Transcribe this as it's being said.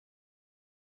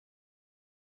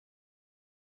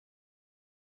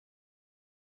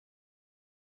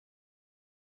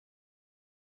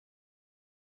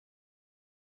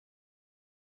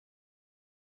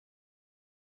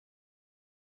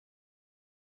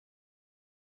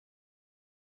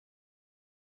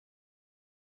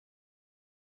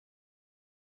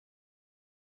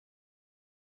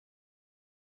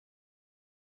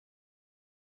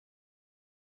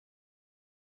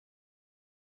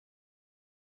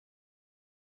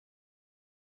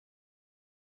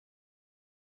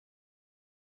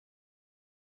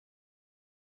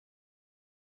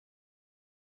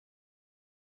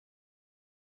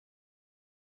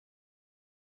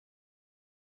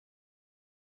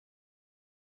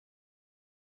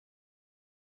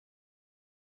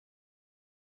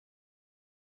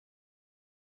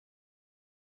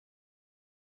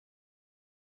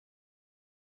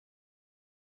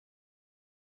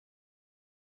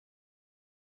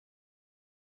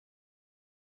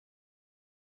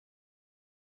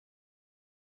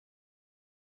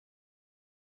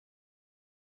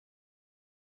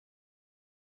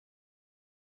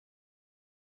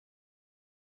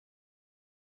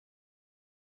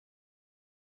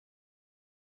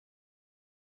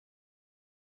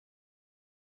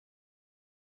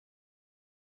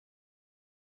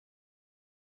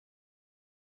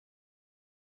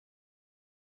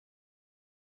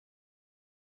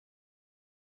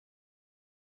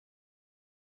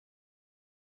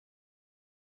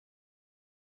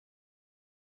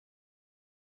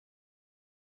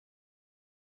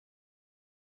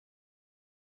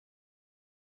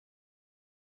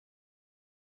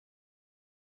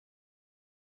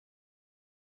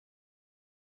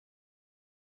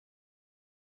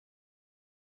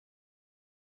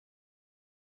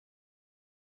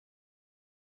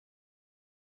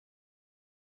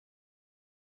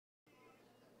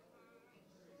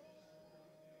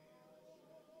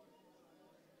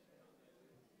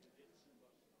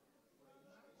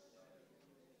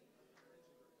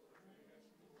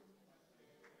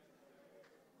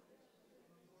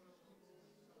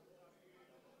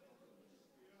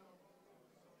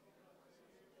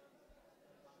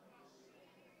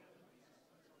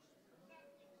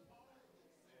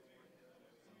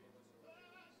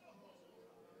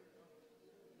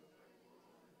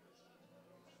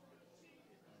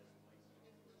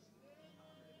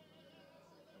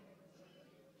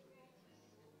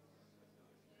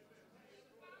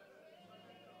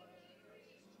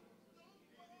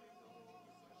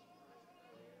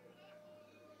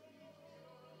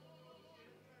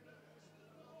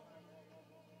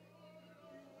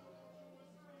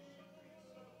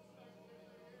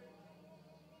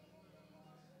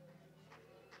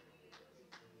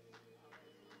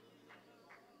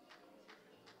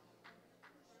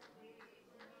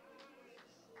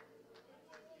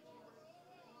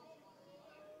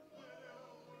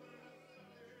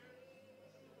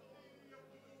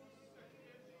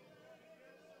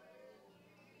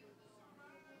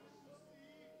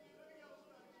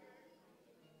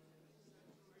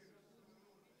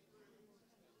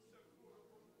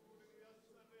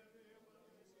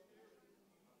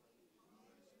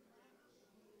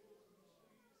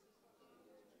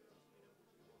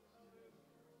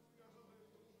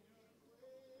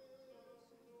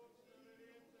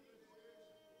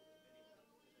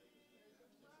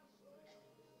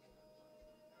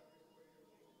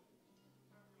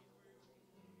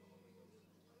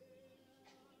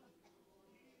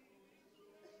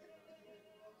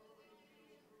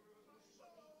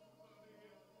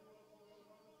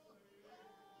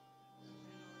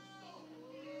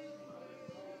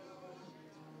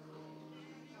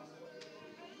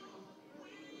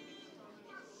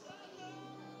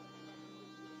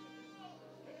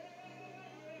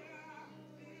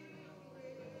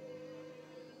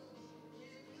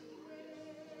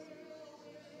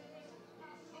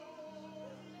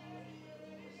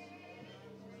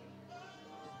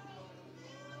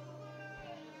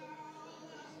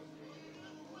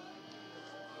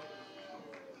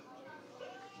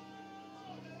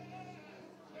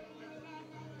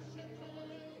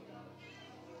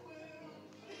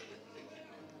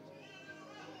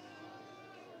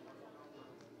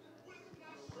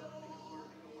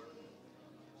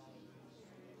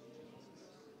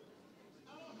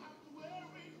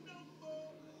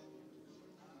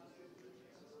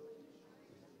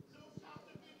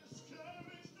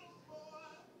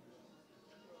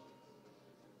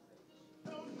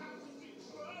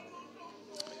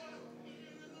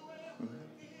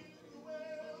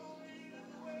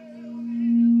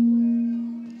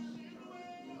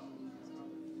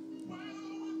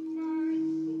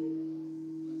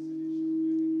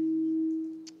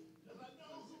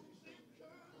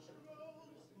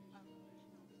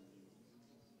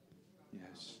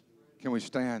Can we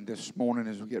stand this morning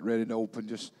as we get ready to open?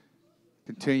 Just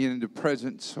continuing in the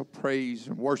presence of praise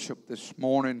and worship this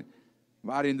morning.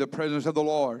 Inviting the presence of the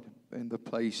Lord in the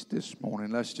place this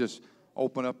morning. Let's just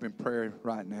open up in prayer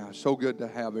right now. So good to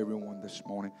have everyone this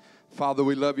morning. Father,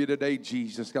 we love you today,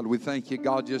 Jesus. God, we thank you,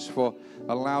 God, just for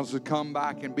allowing us to come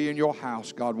back and be in your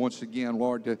house, God, once again,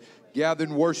 Lord, to gather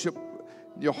and worship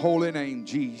your holy name,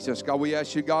 Jesus. God, we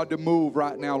ask you, God, to move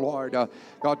right now, Lord.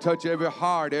 God, touch every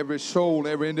heart, every soul,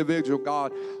 every individual,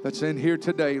 God, that's in here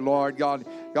today, Lord. God,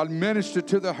 minister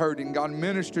to the hurting. God,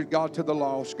 minister, God, to the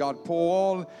lost. God, pour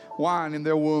all wine in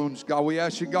their wounds. God, we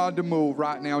ask you, God, to move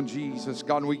right now, Jesus.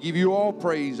 God, we give you all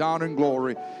praise, honor, and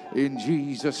glory in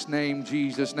Jesus' name,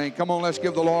 Jesus' name. Come on, let's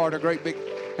give the Lord a great big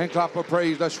hand clap of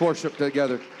praise. Let's worship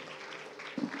together.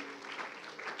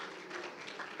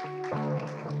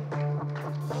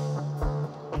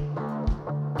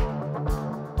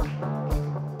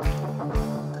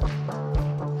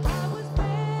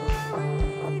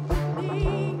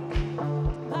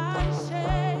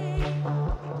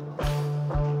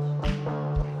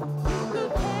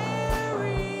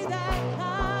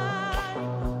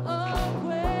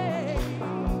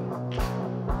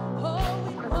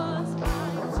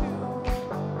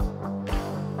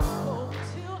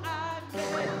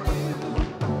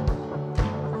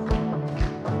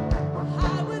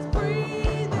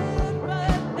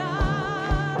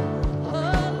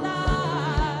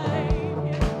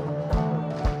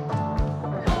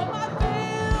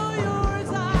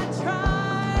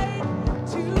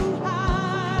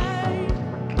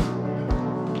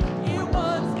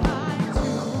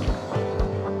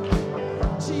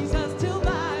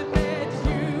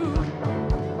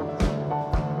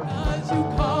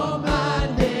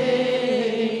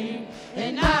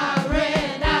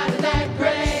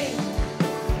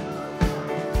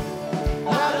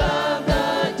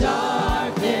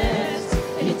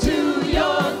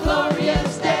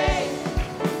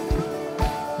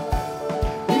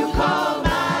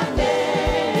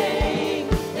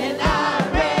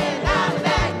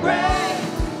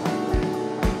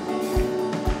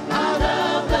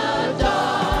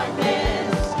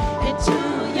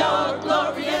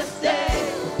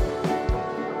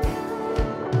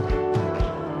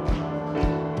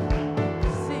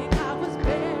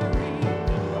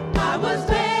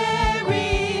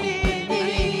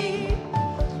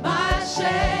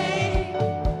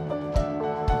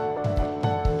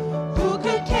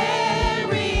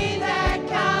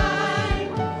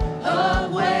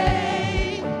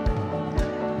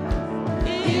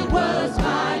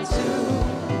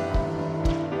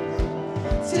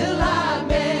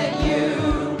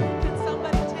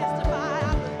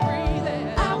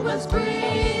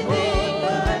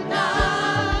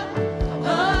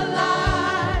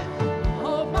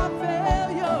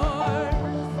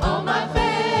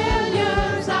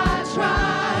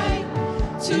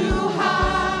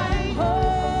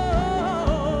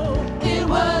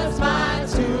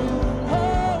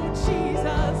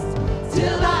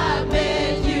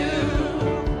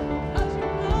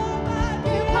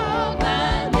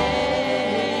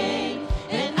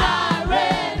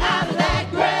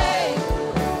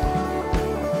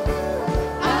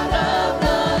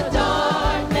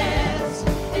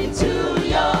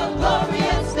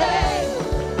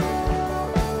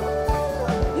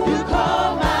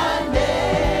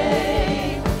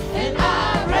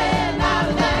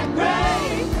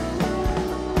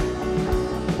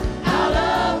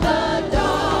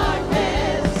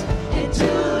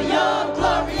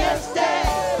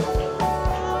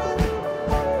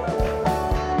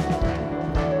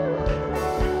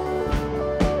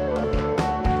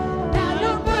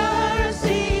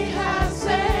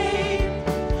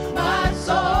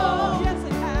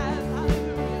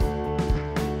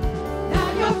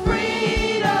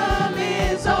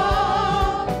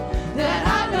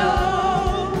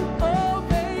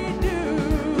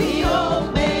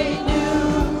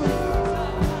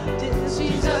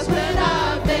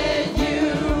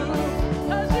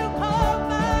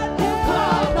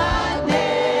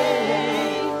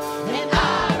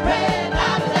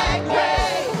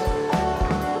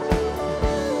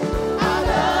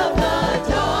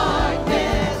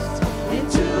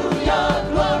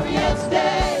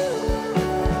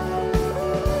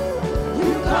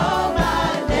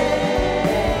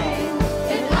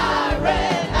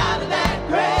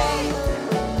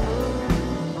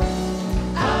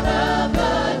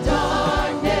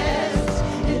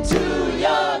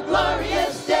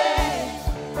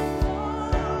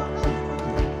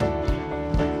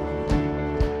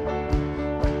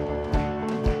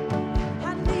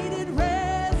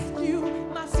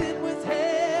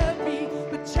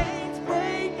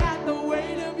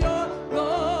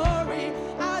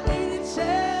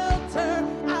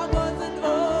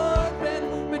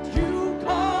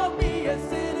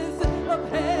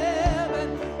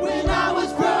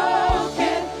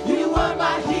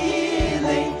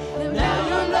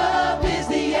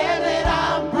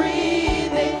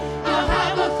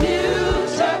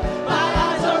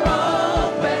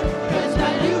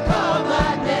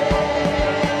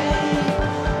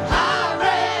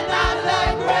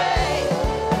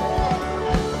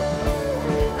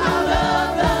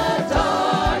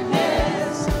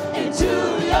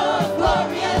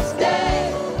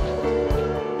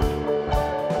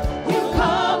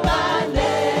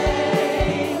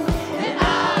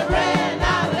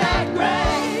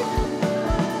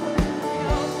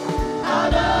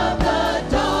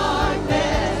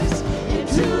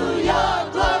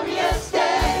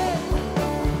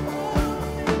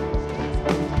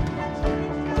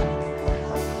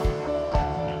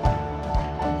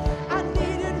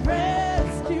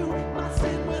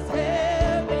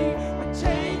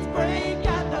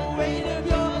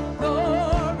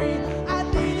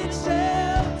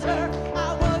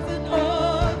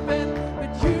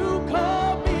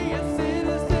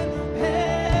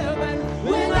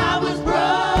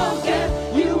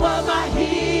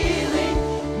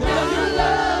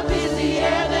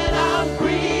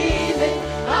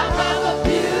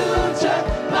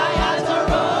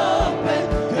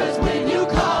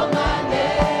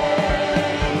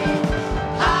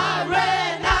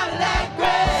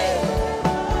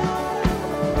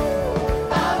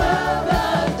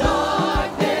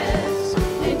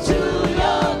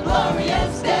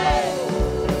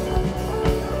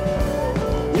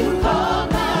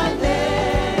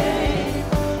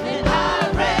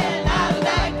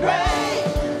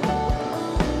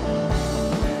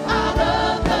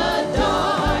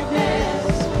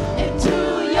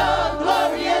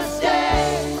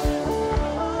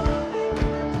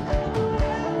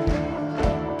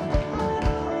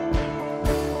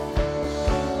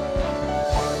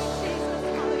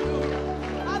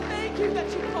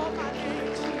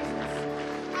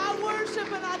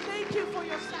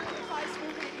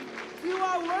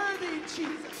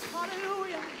 Jesus.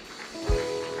 Hallelujah.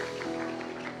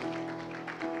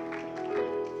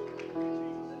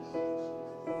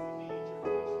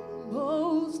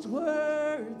 Most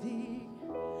worthy,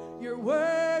 you're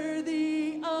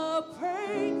worthy of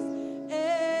praise,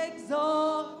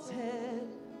 exalted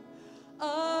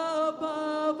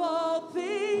above all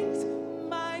things,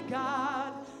 my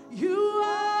God. You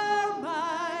are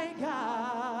my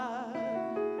God.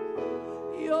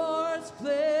 Your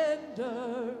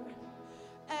splendor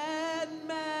and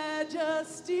majesty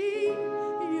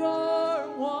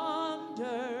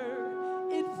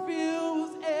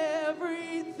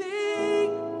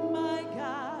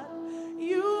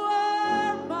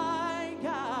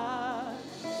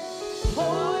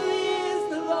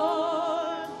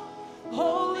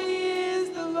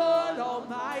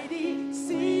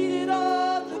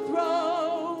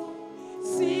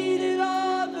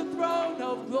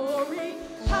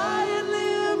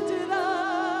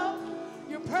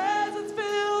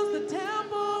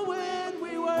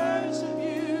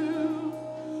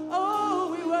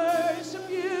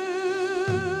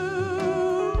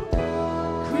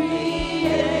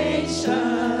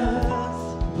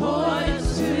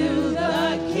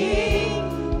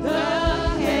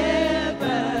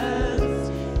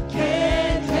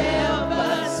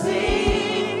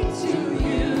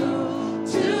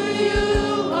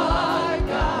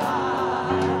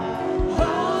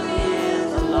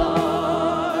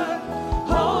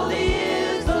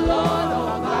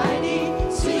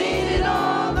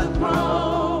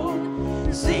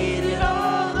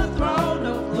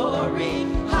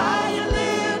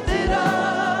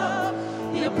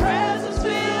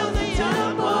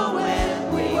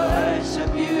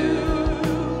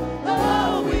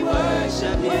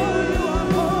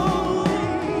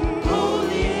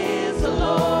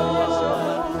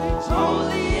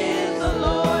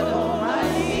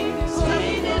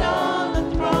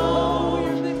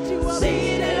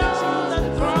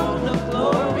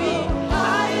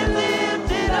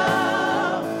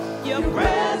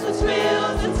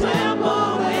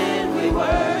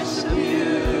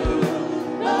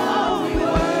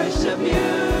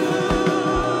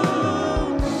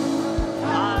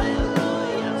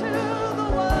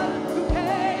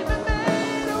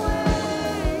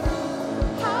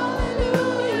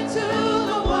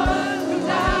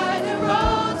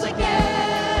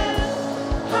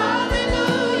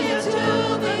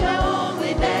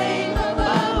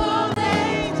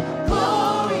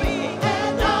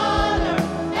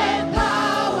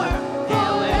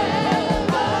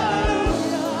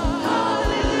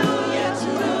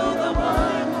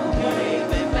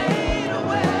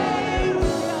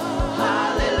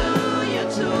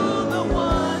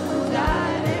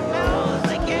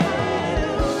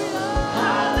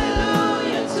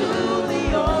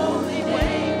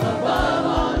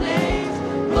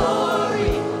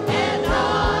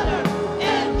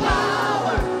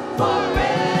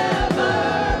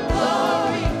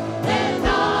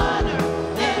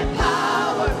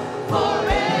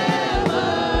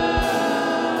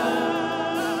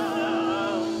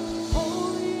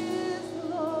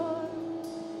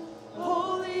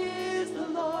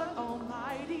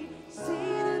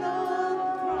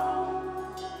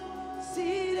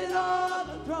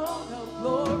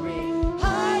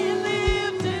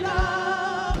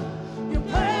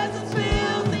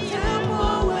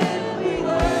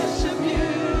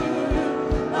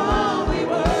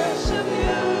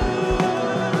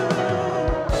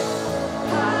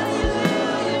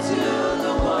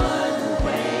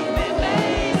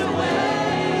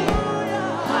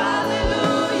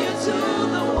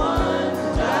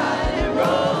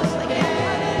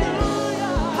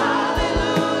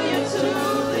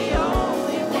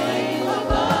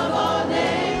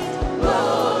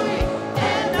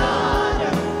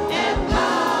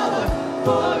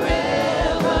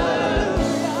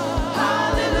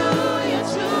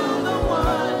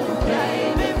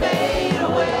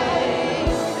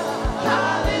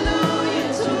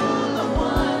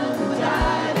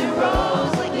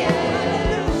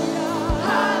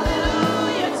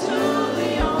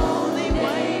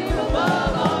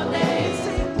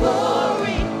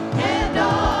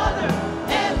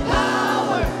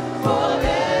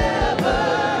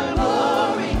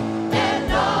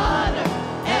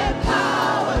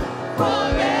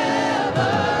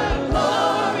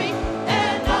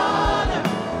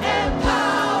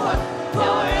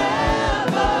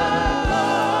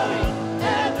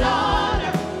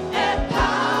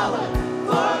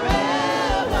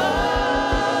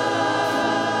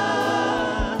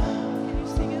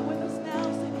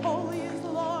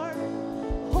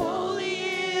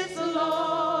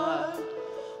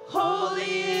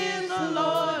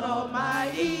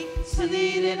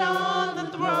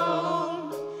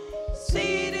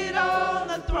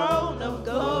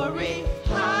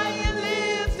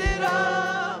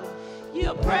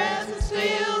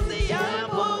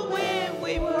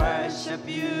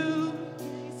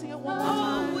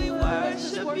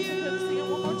worship worship him. Sing it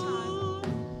one more time. you.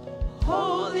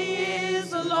 Holy is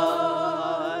the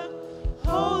Lord.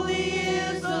 Holy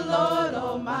is the Lord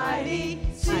Almighty.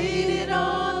 Seated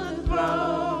on the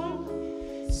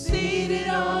throne. Seated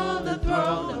on the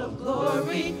throne of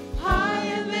glory. High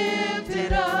and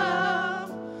lifted up.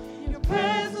 Your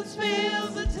presence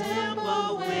fills the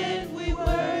temple when we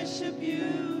worship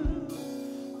you.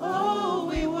 Oh,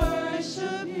 we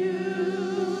worship you.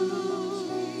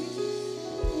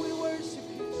 We worship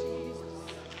you, Jesus.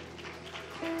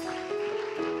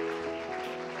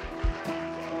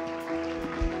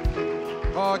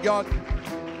 Oh, God.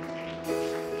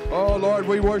 Oh, Lord,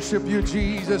 we worship you,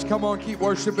 Jesus. Come on, keep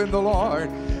worshiping the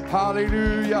Lord.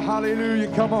 Hallelujah,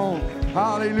 hallelujah. Come on.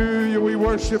 Hallelujah. We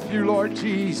worship you, Lord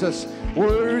Jesus.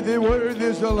 Worthy, worthy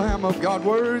is the Lamb of God.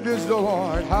 Worthy is the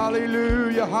Lord.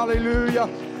 Hallelujah, hallelujah,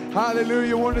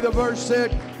 hallelujah. One of the verse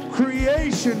said,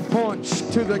 creation points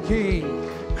to the King.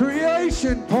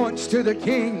 Creation points to the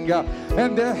King,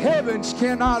 and the heavens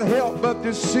cannot help but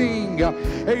to sing.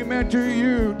 Amen to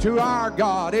you, to our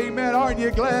God. Amen. Aren't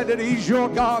you glad that He's your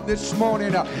God this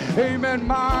morning? Amen.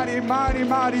 Mighty, mighty,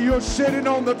 mighty. You're sitting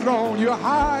on the throne. You're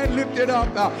high and lifted up.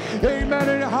 Amen.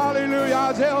 And hallelujah.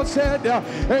 Isaiah said,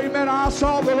 amen, I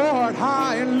saw the Lord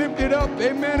high and lifted up.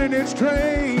 Amen. In His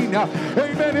train.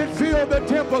 Amen. It filled the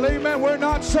temple. Amen. We're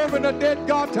not serving a dead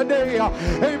God today.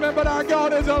 Amen. But our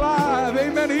God is alive.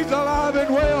 Amen. He's alive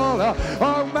and well.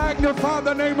 Oh, magnify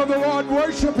the name of the Lord.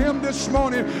 Worship Him this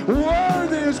morning.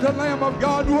 Worthy is the Lamb of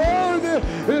God. Worthy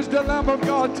is the Lamb of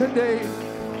God today.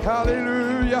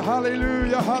 Hallelujah,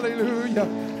 hallelujah,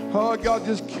 hallelujah. Oh, God,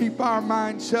 just keep our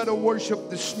mindset of worship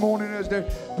this morning as they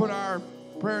put our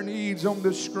prayer needs on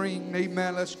the screen.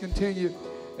 Amen. Let's continue,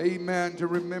 amen, to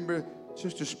remember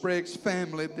Sister Sprague's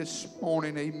family this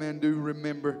morning. Amen. Do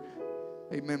remember,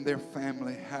 amen, their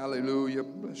family. Hallelujah.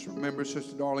 Let's remember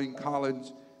Sister Darlene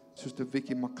Collins, Sister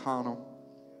Vicki McConnell,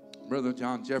 Brother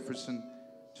John Jefferson,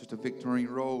 Sister Victorine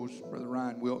Rose, Brother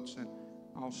Ryan Wilson.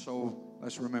 Also,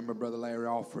 let's remember Brother Larry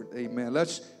Alford. Amen.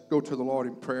 Let's go to the Lord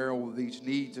in prayer over these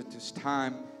needs at this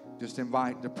time. Just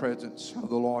invite the presence of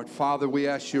the Lord. Father, we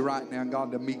ask you right now,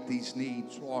 God, to meet these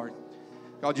needs, Lord.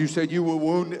 God, you said you were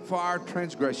wounded for our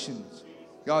transgressions.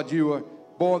 God, you were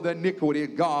bore the iniquity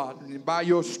of God. And by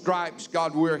your stripes,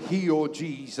 God, we're healed,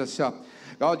 Jesus.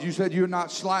 God, you said you're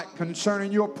not slack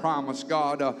concerning your promise,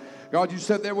 God. God, you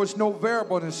said there was no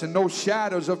variableness and no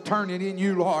shadows of turning in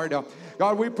you, Lord.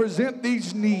 God, we present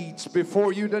these needs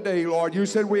before you today, Lord. You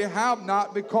said we have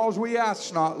not because we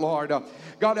ask not, Lord.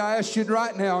 God, I ask you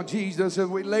right now, Jesus, as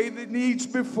we lay the needs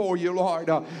before you, Lord,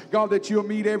 God, that you'll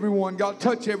meet everyone. God,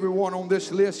 touch everyone on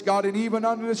this list, God, and even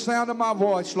under the sound of my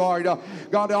voice, Lord.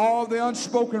 God, all the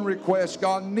unspoken requests,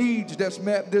 God, needs that's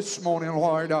met this morning,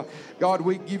 Lord. God,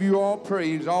 we give you all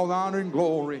praise, all the honor and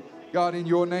glory. God, in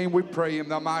your name we pray, in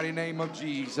the mighty name of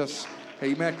Jesus.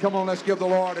 Amen. Come on, let's give the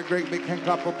Lord a great big hand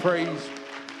clap of praise.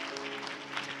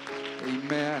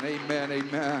 Amen, amen,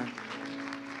 amen.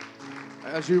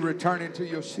 As you return into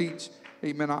your seats,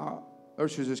 amen, our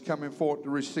ushers is coming forth to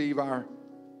receive our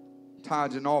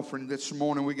tithes and offering this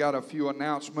morning. We got a few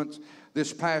announcements.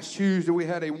 This past Tuesday, we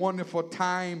had a wonderful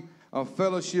time of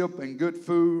fellowship and good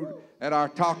food at our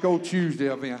Taco Tuesday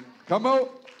event. Come on.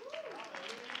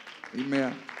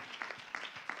 Amen.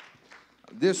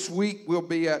 This week, we'll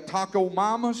be at Taco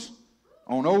Mama's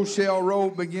on O'Shell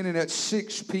Road beginning at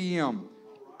 6 p.m.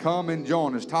 Come and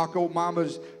join us. Taco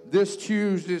Mama's this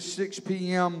Tuesday, 6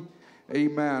 p.m.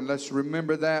 Amen. Let's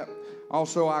remember that.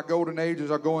 Also, our Golden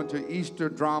Ages are going to Easter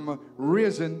drama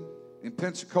Risen in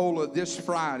Pensacola this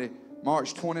Friday,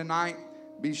 March 29th.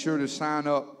 Be sure to sign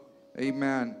up.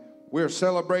 Amen. We're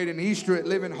celebrating Easter at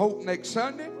Living Hope next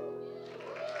Sunday.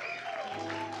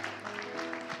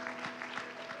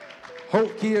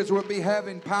 Hope Kids will be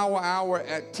having Power Hour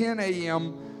at 10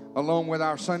 a.m. along with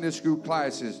our Sunday school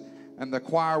classes. And the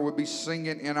choir will be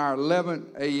singing in our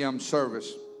 11 a.m.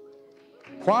 service.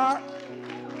 Choir.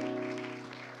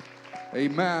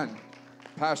 Amen.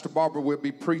 Pastor Barbara will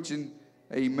be preaching.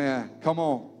 Amen. Come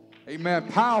on. Amen.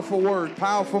 Powerful word.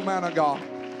 Powerful man of God.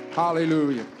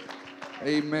 Hallelujah.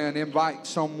 Amen. Invite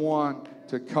someone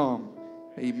to come.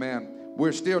 Amen.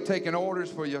 We're still taking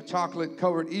orders for your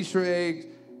chocolate-covered Easter eggs.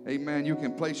 Amen. You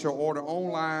can place your order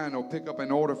online or pick up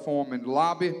an order form in the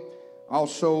lobby.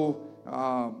 Also,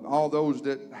 all those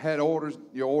that had orders,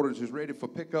 your orders is ready for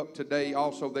pickup today.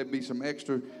 Also, there'll be some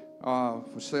extra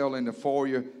for sale in the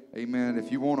foyer. Amen.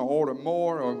 If you want to order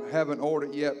more or haven't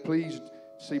ordered yet, please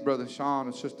see Brother Sean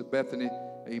and Sister Bethany.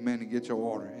 Amen. And get your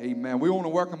order. Amen. We want to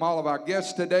welcome all of our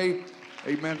guests today.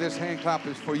 Amen. This hand clap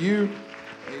is for you.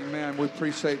 Amen. We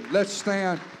appreciate it. Let's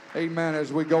stand. Amen.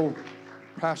 As we go,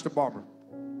 Pastor Barbara.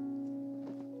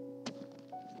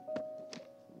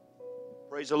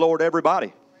 Praise the Lord,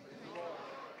 everybody.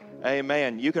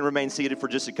 Amen. You can remain seated for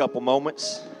just a couple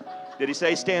moments. Did he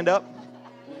say stand up?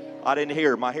 I didn't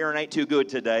hear. My hearing ain't too good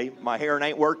today. My hearing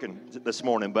ain't working this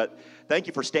morning. But thank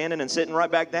you for standing and sitting right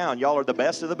back down. Y'all are the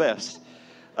best of the best.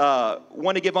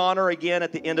 Want to give honor again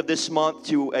at the end of this month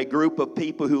to a group of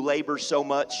people who labor so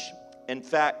much. In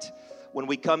fact, when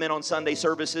we come in on Sunday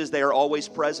services, they are always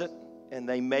present and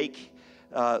they make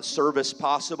service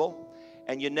possible.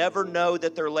 And you never know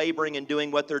that they're laboring and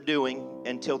doing what they're doing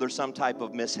until there's some type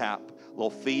of mishap. A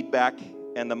little feedback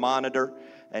in the monitor.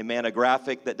 Amen. A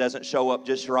graphic that doesn't show up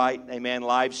just right. Amen.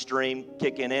 Live stream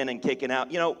kicking in and kicking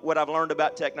out. You know what I've learned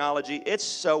about technology? It's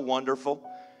so wonderful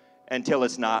until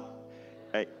it's not.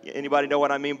 Hey, anybody know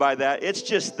what I mean by that? It's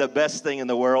just the best thing in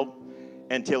the world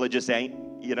until it just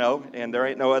ain't, you know, and there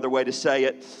ain't no other way to say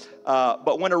it.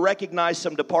 But want to recognize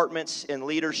some departments in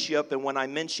leadership. And when I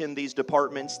mention these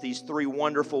departments, these three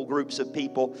wonderful groups of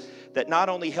people that not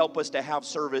only help us to have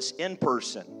service in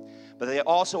person, but they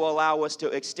also allow us to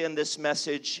extend this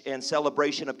message and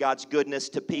celebration of God's goodness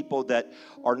to people that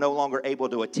are no longer able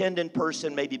to attend in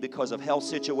person, maybe because of health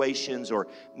situations, or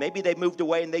maybe they moved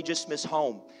away and they just miss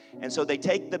home. And so they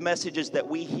take the messages that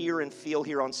we hear and feel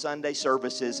here on Sunday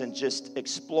services and just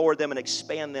explore them and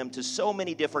expand them to so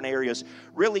many different areas,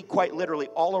 really quite literally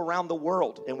all around the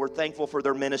world. And we're thankful for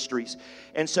their ministries.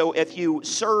 And so if you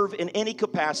serve in any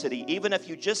capacity, even if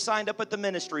you just signed up at the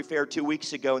ministry fair 2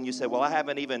 weeks ago and you said, well, I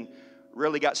haven't even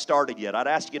really got started yet, I'd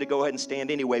ask you to go ahead and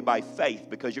stand anyway by faith,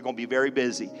 because you're going to be very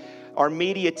busy. Our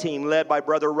media team led by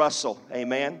Brother Russell,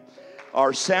 amen.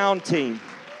 Our sound team,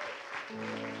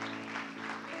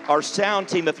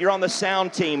 if you're on the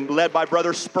sound team, led by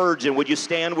Brother Spurgeon, would you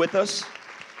stand with us?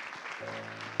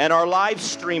 And our live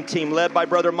stream team, led by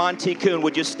Brother Monty Kuhn,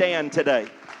 would you stand today?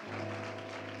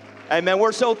 Amen.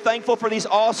 We're so thankful for these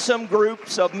awesome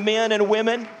groups of men and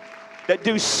women that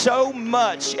do so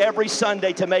much every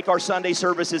Sunday to make our Sunday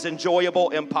services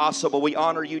enjoyable and possible. We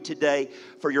honor you today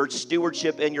for your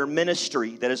stewardship and your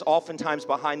ministry that is oftentimes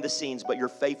behind the scenes, but your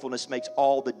faithfulness makes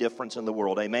all the difference in the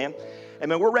world. Amen.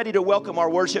 Amen. We're ready to welcome our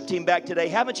worship team back today.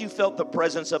 Haven't you felt the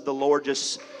presence of the Lord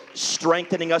just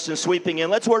strengthening us and sweeping in?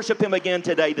 Let's worship Him again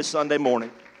today, this Sunday morning.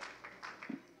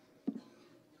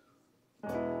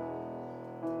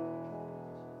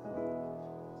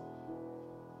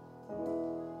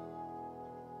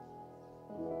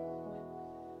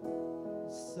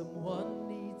 Someone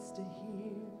needs to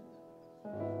hear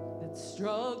that's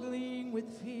struggling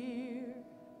with fear,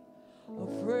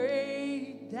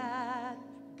 afraid that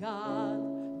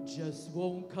God just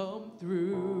won't come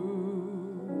through.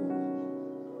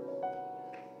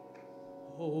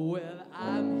 Oh, well,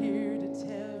 I'm here to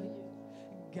tell you,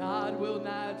 God will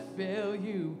not fail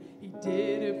you. He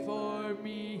did it for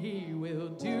me, He will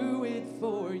do it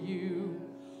for you.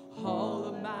 All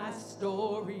of my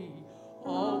story,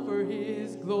 all for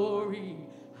His glory.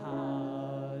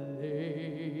 Hallelujah.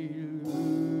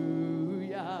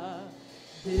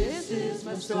 This is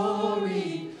my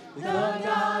story. The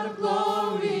God of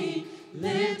glory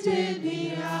lifted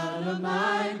me out of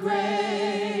my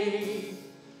grave.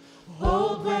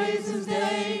 Oh, praise His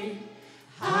name.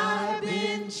 I've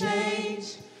been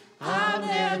changed. I'll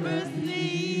never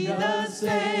be the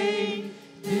same.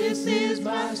 This is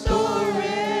my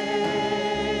story.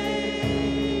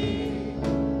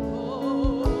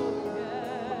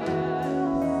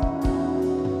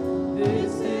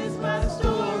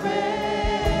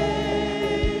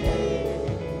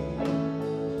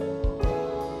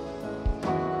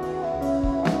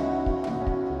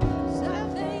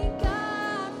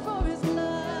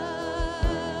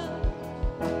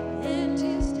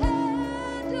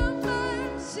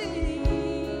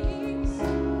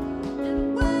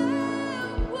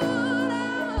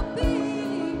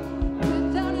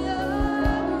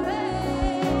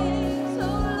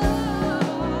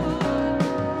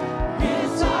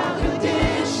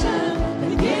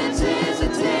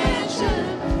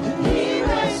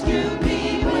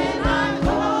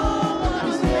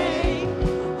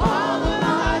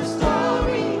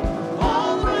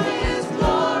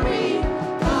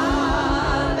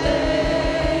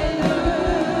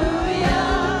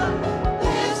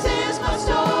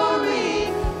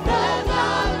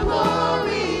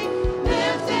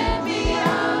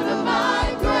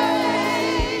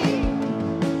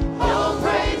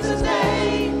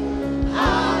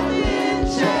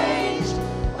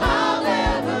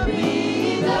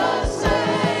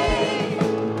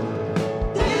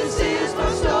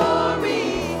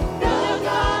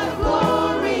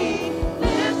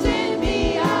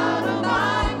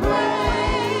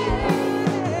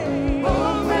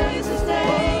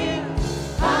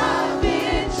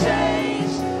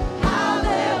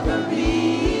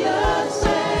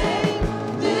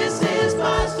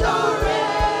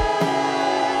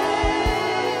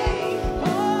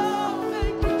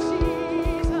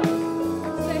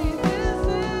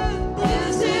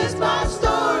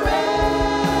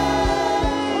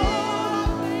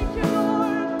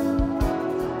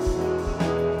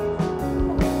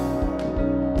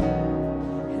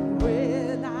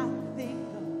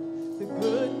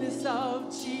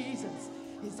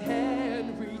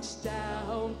 reached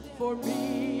down for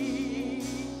me.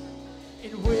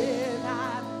 And when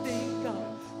I think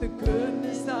of the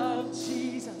goodness of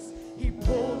Jesus, He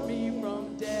pulled me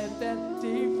from death and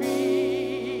defeat.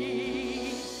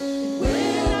 And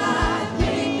when I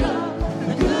think of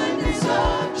the goodness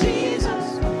of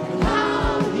Jesus,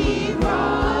 how He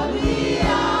brought me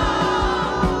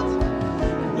out.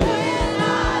 When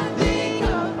I think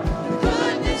of the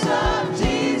goodness of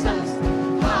Jesus,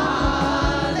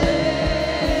 hallelujah.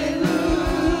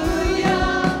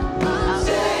 I'm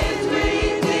saved,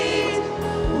 redeemed,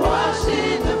 washed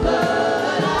in the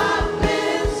blood. I've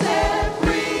been set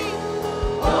free.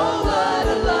 Oh, what a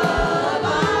love.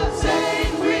 I'm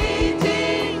saved,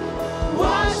 redeemed,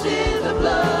 washed in the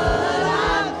blood.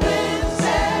 I've been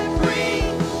set free.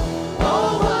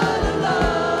 Oh, what a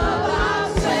love. I'm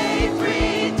saved,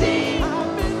 redeemed,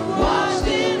 washed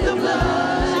in the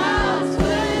blood. I've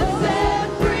been set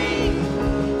free.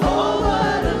 Oh,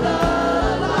 what a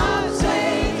love. I'm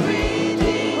saved,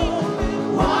 redeemed,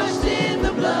 washed in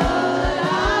the blood.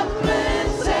 I've been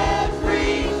set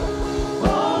free.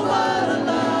 Oh, what a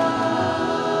love.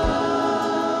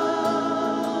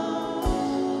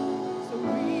 So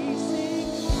we sing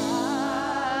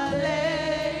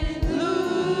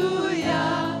hallelujah,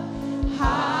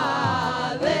 hallelujah,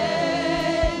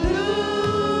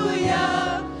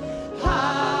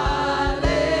 hallelujah,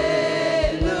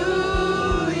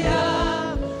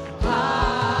 hallelujah.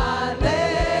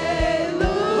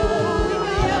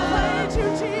 Praise you,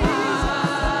 Jesus.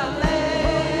 Hallelujah,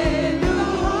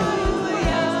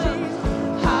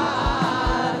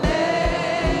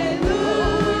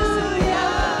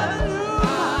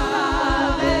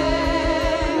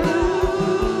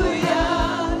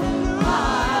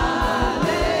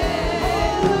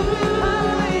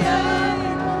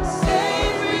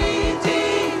 saved,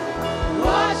 redeemed,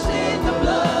 washed in the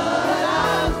blood.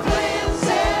 I've been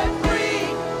set free.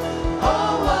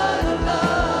 Oh, what a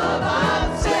love.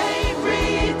 I'm saved,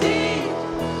 redeemed,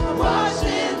 washed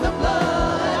in the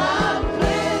blood. I've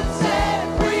been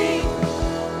set free.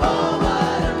 Oh,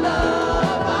 what a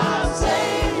love. I'm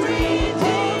saved,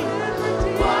 redeemed,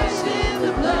 washed in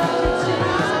the blood.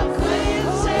 I've been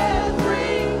set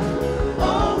free.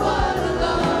 Oh, what a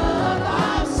love.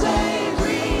 I'm saved,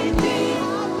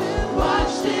 redeemed,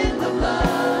 washed in the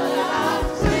blood. I've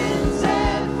been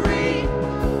set free.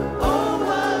 Oh,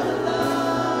 what a love.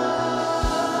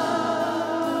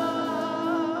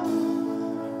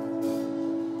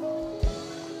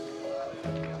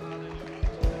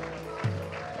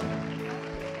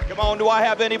 Come on, do I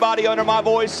have anybody under my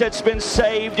voice that's been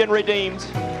saved and redeemed?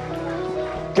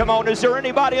 Come on, is there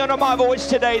anybody under my voice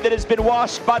today that has been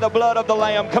washed by the blood of the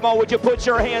Lamb? Come on, would you put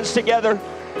your hands together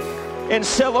and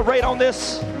celebrate on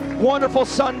this wonderful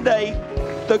Sunday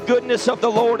the goodness of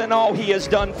the Lord and all He has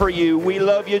done for you. We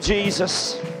love you,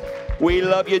 Jesus. We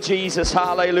love you, Jesus.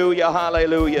 Hallelujah,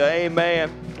 hallelujah. Amen,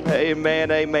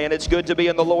 amen, amen. It's good to be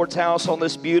in the Lord's house on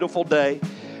this beautiful day.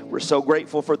 We're so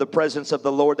grateful for the presence of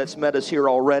the Lord that's met us here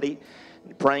already.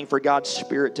 Praying for God's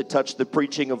Spirit to touch the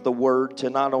preaching of the Word, to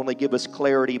not only give us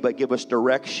clarity, but give us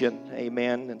direction.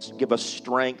 Amen. And give us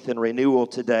strength and renewal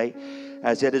today.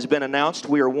 As it has been announced,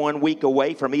 we are 1 week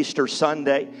away from Easter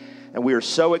Sunday. And we are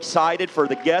so excited for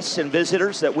the guests and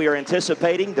visitors that we are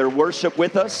anticipating their worship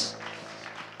with us.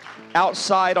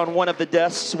 Outside on one of the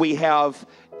desks, we have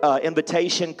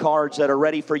invitation cards that are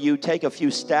ready for you. Take a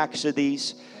few stacks of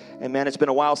these. And man, it's been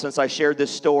a while since I shared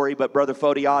this story, but Brother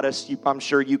Photiadis, I'm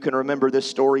sure you can remember this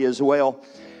story as well.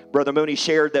 Brother Mooney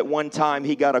shared that one time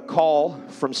he got a call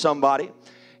from somebody,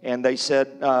 and they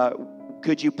said,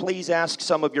 could you please ask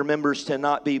some of your members to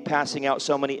not be passing out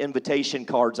so many invitation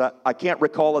cards? I can't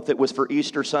recall if it was for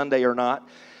Easter Sunday or not,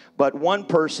 but one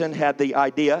person had the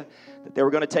idea that they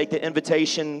were going to take the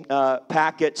invitation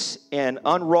packets and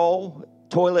unroll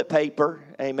toilet paper,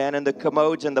 amen, in the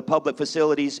commodes and the public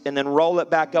facilities, and then roll it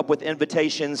back up with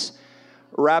invitations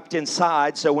wrapped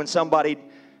inside, so when somebody,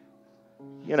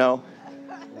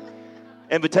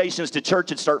 invitations to church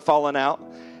would start falling out.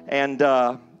 And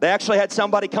they actually had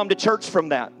somebody come to church from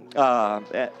that.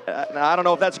 I don't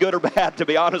know if that's good or bad, to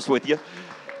be honest with you.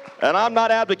 And I'm not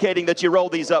advocating that you roll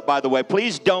these up, by the way.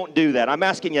 Please don't do that. I'm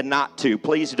asking you not to.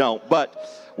 Please don't.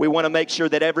 But we want to make sure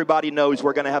that everybody knows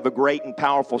we're going to have a great and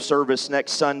powerful service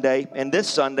next Sunday. And this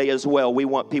Sunday as well, we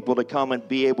want people to come and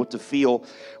be able to feel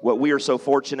what we are so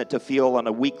fortunate to feel on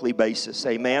a weekly basis.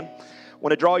 Amen. I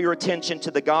want to draw your attention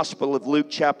to the Gospel of Luke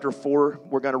chapter 4.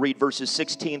 We're going to read verses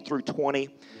 16 through 20.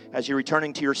 As you're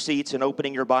returning to your seats and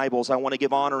opening your Bibles, I want to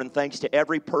give honor and thanks to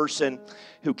every person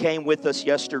who came with us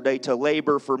yesterday to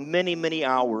labor for many, many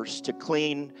hours to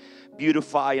clean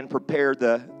beautify and prepare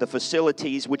the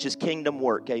facilities, which is kingdom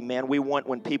work. Amen. We want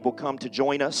when people come to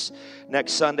join us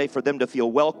next Sunday for them to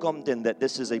feel welcomed and that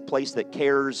this is a place that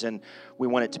cares, and we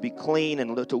want it to be clean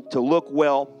and to look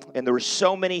well. And there are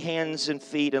so many hands and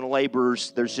feet and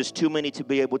laborers. There's just too many to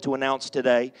be able to announce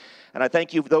today. And I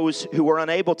thank you for those who were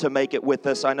unable to make it with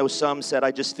us. I know some said,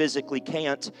 I just physically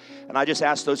can't. And I just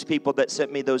asked those people that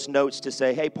sent me those notes to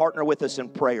say, hey, partner with us in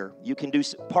prayer. You can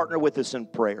partner with us in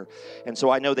prayer. And so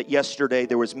I know that yesterday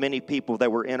there was many people that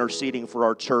were interceding for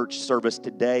our church service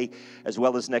today as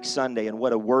well as next Sunday. And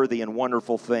what a worthy and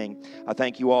wonderful thing. I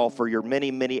thank you all for your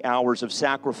many, many hours of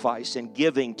sacrifice and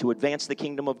giving to advance the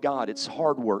kingdom of God. It's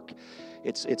hard work.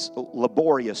 It's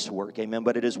laborious work, amen,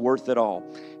 but it is worth it all.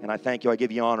 And I thank you. I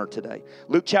give you honor today.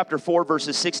 Luke chapter 4,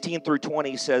 verses 16 through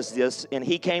 20 says this, and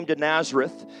he came to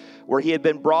Nazareth, where he had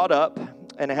been brought up,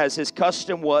 and as his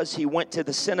custom was, he went to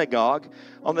the synagogue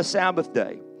on the Sabbath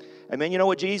day. Amen. You know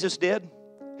what Jesus did?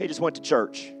 He just went to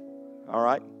church. All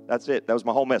right? That's it. That was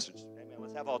my whole message. Amen.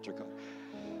 Let's have altar call.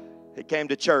 He came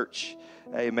to church.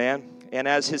 Amen. And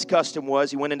as his custom was,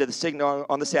 he went into the synagogue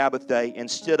on the Sabbath day and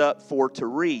stood up to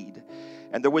read.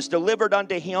 And there was delivered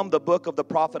unto him the book of the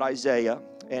prophet Isaiah.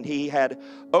 And he had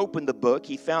opened the book.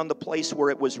 He found the place where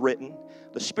it was written,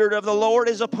 the Spirit of the Lord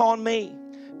is upon me,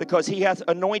 because he hath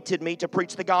anointed me to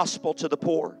preach the gospel to the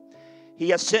poor.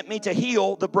 He hath sent me to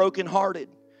heal the brokenhearted,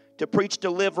 to preach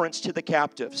deliverance to the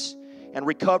captives, and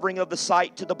recovering of the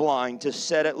sight to the blind, to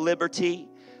set at liberty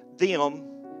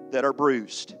them that are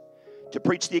bruised, to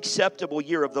preach the acceptable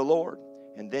year of the Lord.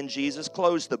 And then Jesus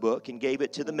closed the book and gave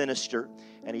it to the minister,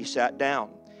 and he sat down.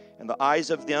 And the eyes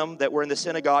of them that were in the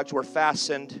synagogues were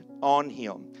fastened on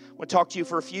him. I want to talk to you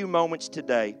for a few moments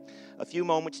today.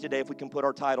 If we can put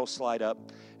our title slide up.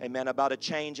 Amen. About a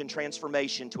change and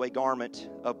transformation to a garment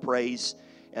of praise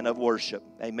and of worship.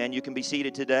 Amen. You can be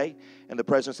seated today in the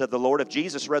presence of the Lord. If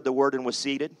Jesus read the word and was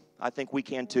seated, I think we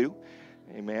can too.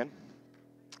 Amen.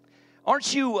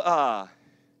 Aren't you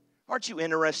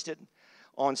interested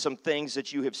on some things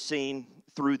that you have seen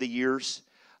through the years?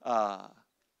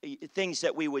 Things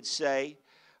that we would say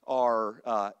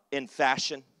are in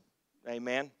fashion.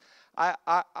 Amen.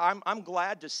 I'm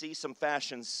glad to see some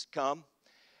fashions come,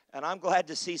 and I'm glad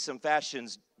to see some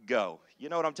fashions go. You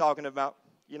know what I'm talking about?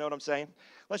 You know what I'm saying?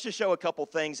 Let's just show a couple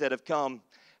things that have come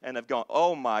and have gone.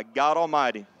 Oh, my God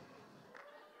Almighty.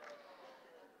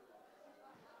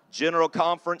 General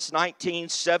Conference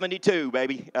 1972,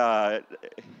 baby.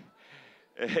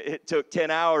 It took 10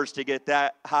 hours to get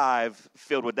that hive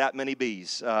filled with that many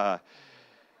bees.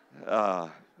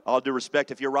 All due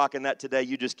respect, if you're rocking that today,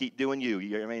 you just keep doing you.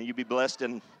 You be blessed,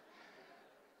 and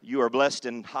you are blessed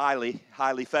and highly,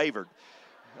 highly favored.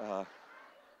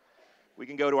 We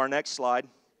can go to our next slide.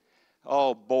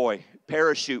 Oh, boy,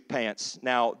 parachute pants.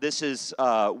 Now, this is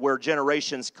where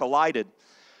generations collided.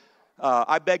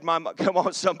 I begged my mom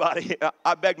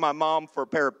for a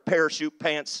pair of parachute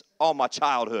pants all my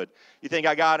childhood. You think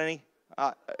I got any?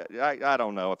 I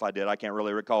don't know if I did. I can't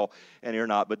really recall any or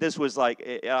not. But this was like,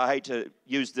 I hate to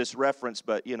use this reference,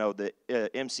 but, you know, the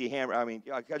MC Hammer. I mean,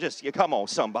 come on,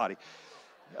 somebody.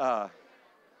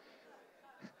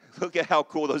 Look at how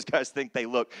cool those guys think they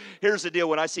look. Here's the deal.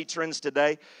 When I see trends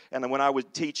today, and then when I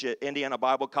would teach at Indiana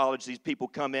Bible College, these people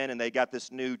come in and they got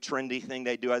this new trendy thing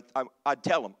they do. I'd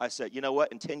tell them, I said, you know what?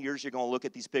 In 10 years, you're going to look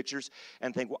at these pictures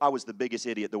and think, well, I was the biggest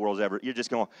idiot the world's ever. You're just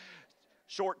going,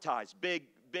 short ties, big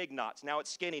knots. Now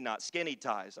it's skinny knots, skinny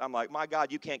ties. I'm like, my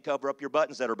God, you can't cover up your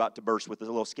buttons that are about to burst with a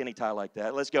little skinny tie like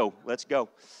that. Let's go.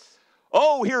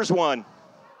 Oh, here's one.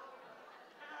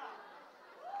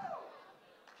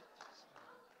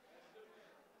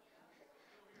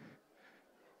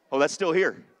 Oh, that's still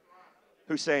here.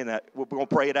 Who's saying that? We're going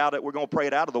to pray it out. We're going to pray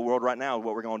it out of the world right now. Is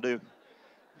what we're going to do.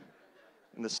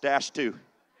 And the stash too.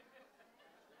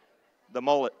 The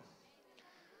mullet.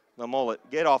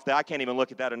 Get off that. I can't even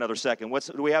look at that another second.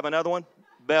 Do we have another one?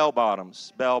 Bell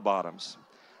bottoms.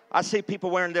 I see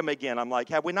people wearing them again. I'm like,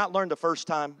 have we not learned the first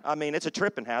time? I mean, it's a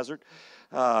tripping hazard.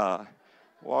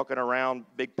 Walking around,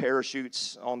 big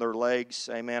parachutes on their legs.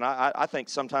 Amen. I think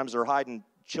sometimes they're hiding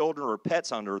children or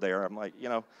pets under there. I'm like,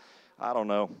 I don't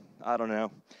know.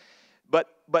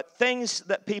 But things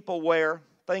that people wear,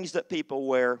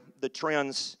 the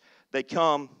trends, they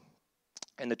come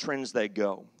and the trends, they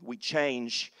go. We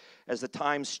change as the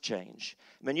times change.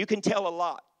 I mean, you can tell a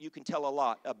lot. You can tell a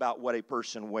lot about what a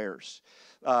person wears.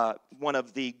 One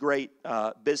of the great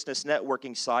business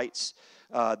networking sites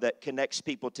that connects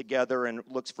people together and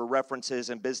looks for references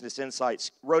and business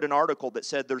insights wrote an article that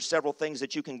said there's several things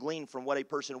that you can glean from what a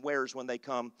person wears when they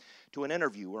come to an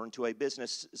interview or into a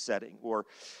business setting or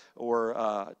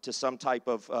to some type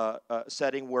of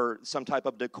setting where some type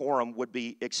of decorum would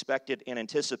be expected and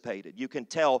anticipated. You can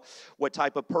tell what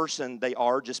type of person they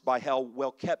are just by how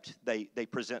well kept they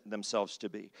present themselves to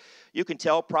be. You can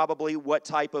tell probably what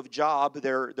type of job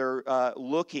they're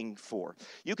looking for.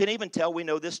 You can even tell, we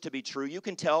know this to be true, you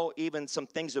can tell even some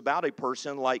things about a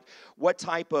person like what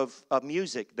type of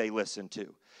music they listen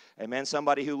to. Amen.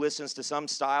 Somebody who listens to some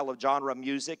style of genre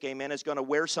music, amen, is going to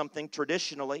wear something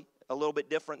traditionally a little bit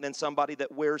different than somebody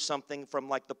that wears something from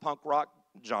like the punk rock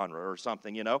genre or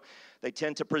something, you know. They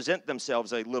tend to present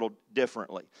themselves a little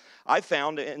differently. I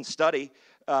found in study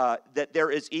that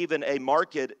there is even a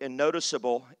marked and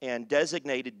noticeable and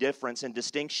designated difference and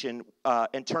distinction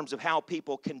in terms of how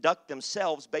people conduct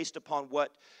themselves based upon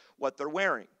what they're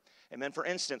wearing. Amen. For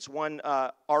instance, one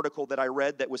article that I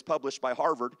read that was published by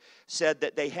Harvard said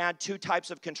that they had two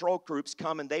types of control groups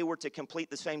come and they were to complete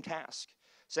the same task.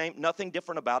 Nothing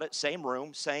different about it, same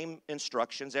room, same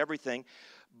instructions, everything.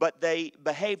 But they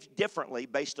behaved differently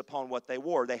based upon what they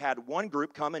wore. They had one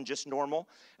group come in just normal,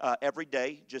 every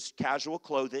day, just casual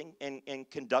clothing and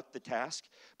conduct the task.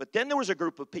 But then there was a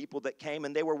group of people that came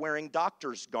and they were wearing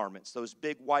doctor's garments, those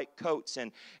big white coats.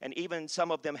 And even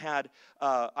some of them had,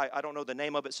 I don't know the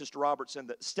name of it, Sister Robertson,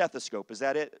 the stethoscope, is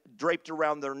that it? Draped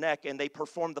around their neck. And they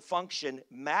performed the function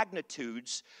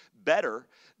magnitudes better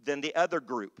than the other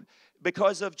group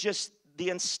because of just the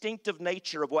instinctive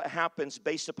nature of what happens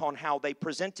based upon how they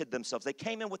presented themselves. They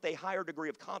came in with a higher degree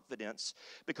of confidence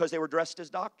because they were dressed as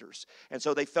doctors. And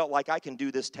so they felt like, I can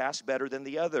do this task better than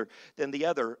the other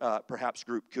perhaps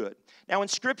group could. Now in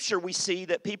Scripture we see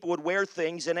that people would wear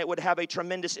things and it would have a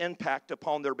tremendous impact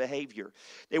upon their behavior.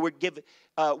 They would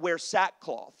wear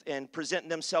sackcloth and present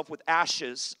themselves with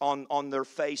ashes on their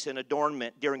face in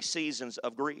adornment during seasons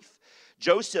of grief.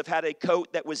 Joseph had a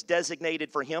coat that was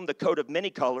designated for him, the coat of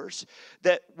many colors,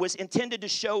 that was intended to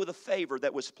show the favor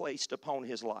that was placed upon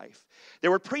his life. There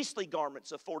were priestly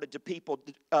garments afforded to people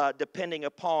depending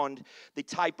upon the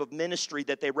type of ministry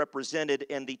that they represented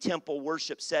in the temple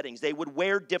worship settings. They would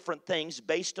wear different things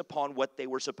based upon what they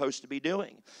were supposed to be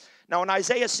doing. Now in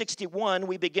Isaiah 61,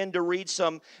 we begin to read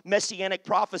some messianic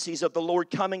prophecies of the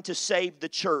Lord coming to save the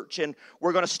church. And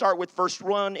we're going to start with verse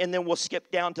 1 and then we'll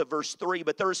skip down to verse 3.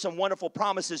 But there are some wonderful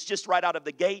promises just right out of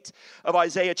the gate of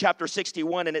Isaiah chapter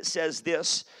 61. And it says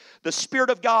this: the Spirit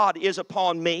of God is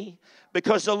upon me,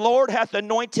 because the Lord hath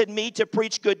anointed me to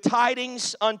preach good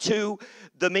tidings unto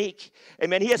the meek.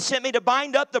 Amen. He has sent me to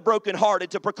bind up the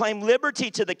brokenhearted, to proclaim liberty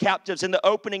to the captives and the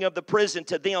opening of the prison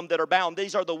to them that are bound.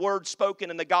 These are the words spoken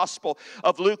in the Gospel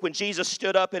of Luke when Jesus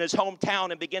stood up in his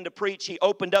hometown and began to preach. He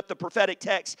opened up the prophetic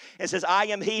text and says, I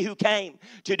am he who came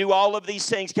to do all of these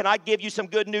things. Can I give you some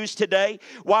good news today?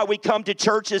 Why we come to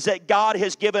church is that God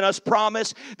has given us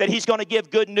promise that he's going to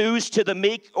give good news to the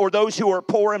meek or those who are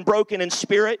poor and broken in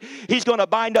spirit. He's going to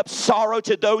bind up sorrow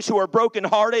to those who are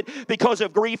brokenhearted because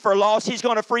of grief or loss. He's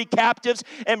going to free captives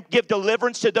and give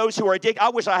deliverance to those who are addicted. I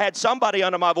wish I had somebody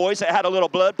under my voice that had a little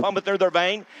blood pumping through their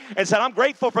vein and said, I'm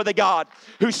grateful for the God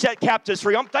who set captives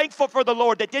free. I'm thankful for the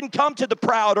Lord that didn't come to the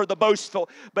proud or the boastful,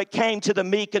 but came to the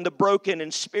meek and the broken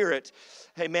in spirit.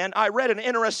 Amen. I read an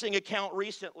interesting account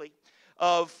recently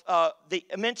of the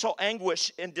mental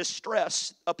anguish and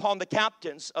distress upon the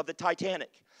captains of the Titanic.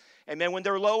 Amen. When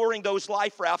they're lowering those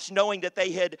life rafts, knowing that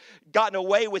they had gotten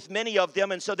away with many of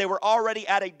them, and so they were already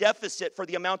at a deficit for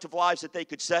the amount of lives that they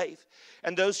could save.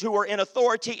 And those who were in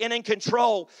authority and in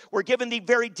control were given the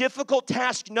very difficult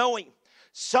task, knowing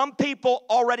some people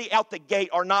already out the gate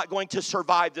are not going to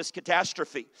survive this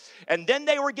catastrophe. And then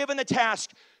they were given the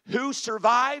task, who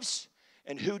survives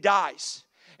and who dies?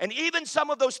 And even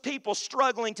some of those people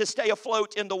struggling to stay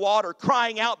afloat in the water,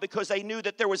 crying out because they knew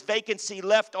that there was vacancy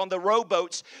left on the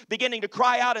rowboats, beginning to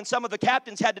cry out, and some of the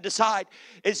captains had to decide,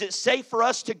 is it safe for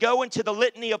us to go into the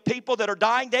litany of people that are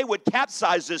dying? They would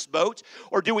capsize this boat,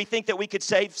 or do we think that we could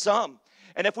save some?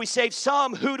 And if we save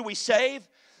some, who do we save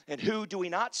and who do we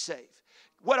not save?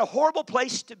 What a horrible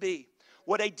place to be.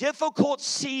 What a difficult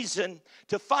season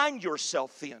to find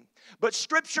yourself in. But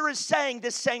Scripture is saying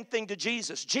this same thing to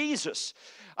Jesus. Jesus,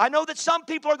 I know that some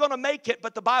people are going to make it,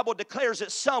 but the Bible declares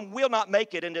that some will not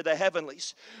make it into the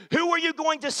heavenlies. Who are you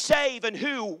going to save, and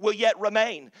who will yet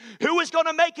remain? Who is going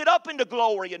to make it up into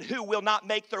glory, and who will not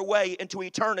make their way into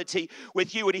eternity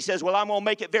with you? And he says, well, I'm going to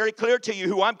make it very clear to you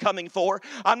who I'm coming for.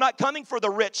 I'm not coming for the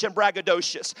rich and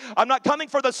braggadocious. I'm not coming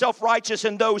for the self-righteous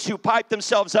and those who pipe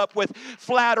themselves up with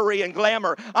flattery and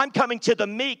glamour. I'm coming to the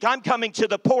meek. I'm coming to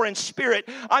the poor in spirit.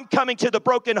 I'm coming to the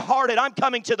brokenhearted. I'm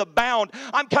coming to the bound.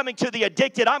 I'm coming to the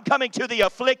addicted. I'm coming to the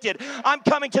afflicted. I'm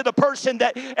coming to the person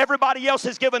that everybody else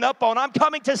has given up on. I'm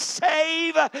coming to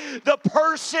save the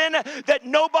person that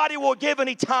nobody will give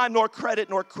any time nor credit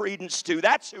nor credence to.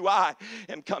 That's who I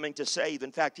am coming to save.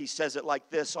 In fact, he says it like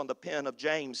this on the pen of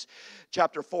James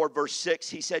chapter 4 verse 6.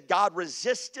 He said, God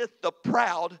resisteth the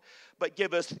proud, but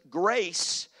giveth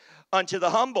grace unto the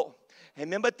humble.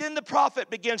 Amen. But then the prophet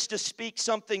begins to speak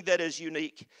something that is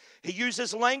unique. He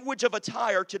uses language of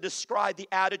attire to describe the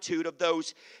attitude of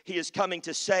those he is coming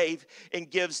to save,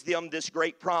 and gives them this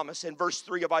great promise. In verse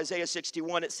 3 of Isaiah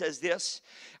 61, it says this,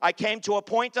 I came to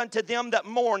appoint unto them that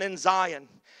mourn in Zion,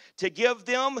 to give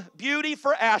them beauty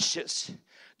for ashes,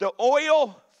 the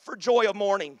oil for joy of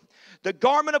mourning, the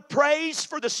garment of praise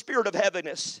for the spirit of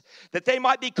heaviness, that they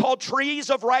might be called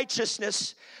trees of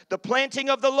righteousness, the planting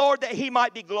of the Lord, that he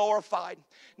might be glorified.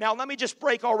 Now, let me just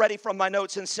break already from my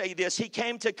notes and say this. He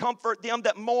came to comfort them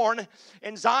that mourn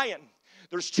in Zion.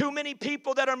 There's too many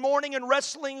people that are mourning and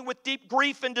wrestling with deep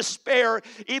grief and despair,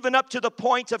 even up to the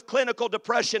point of clinical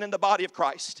depression in the body of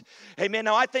Christ. Amen.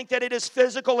 Now, I think that it is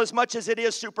physical as much as it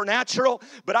is supernatural,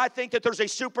 but I think that there's a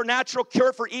supernatural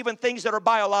cure for even things that are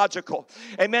biological.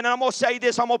 Amen. And I'm going to say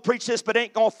this, I'm going to preach this, but it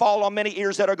ain't going to fall on many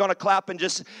ears that are going to clap and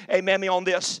just amen me on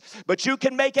this. But you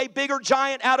can make a bigger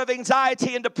giant out of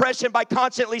anxiety and depression by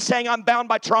constantly saying, I'm bound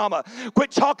by trauma.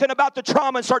 Quit talking about the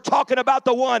trauma and start talking about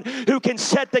the one who can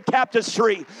set the captives free.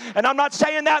 And I'm not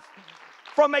saying that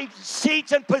from a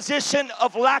seat and position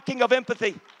of lacking of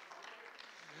empathy.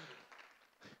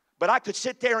 But I could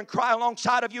sit there and cry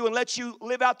alongside of you and let you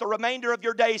live out the remainder of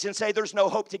your days and say, there's no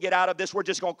hope to get out of this. We're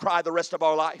just going to cry the rest of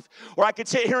our life. Or I could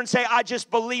sit here and say, I just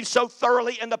believe so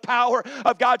thoroughly in the power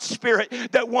of God's Spirit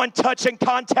that one touch and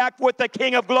contact with the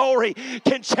King of Glory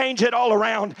can change it all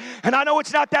around. And I know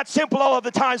it's not that simple all of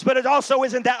the times, but it also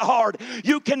isn't that hard.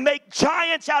 You can make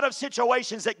giants out of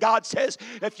situations that God says,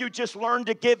 if you just learn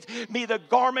to give me the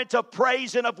garment of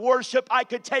praise and of worship, I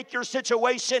could take your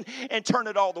situation and turn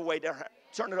it all the way down.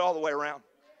 Turn it all the way around.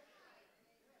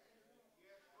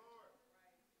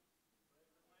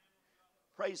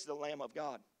 Praise the Lamb of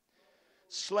God,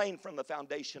 slain from the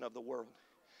foundation of the world.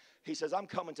 He says, I'm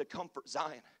coming to comfort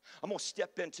Zion. I'm going to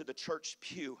step into the church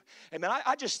pew. Amen.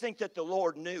 I just think that the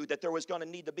Lord knew that there was going to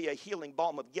need to be a healing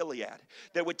balm of Gilead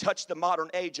that would touch the modern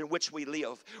age in which we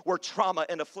live, where trauma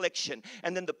and affliction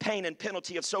and then the pain and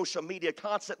penalty of social media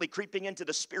constantly creeping into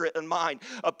the spirit and mind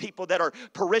of people that are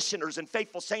parishioners and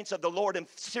faithful saints of the Lord, and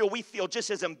still we feel just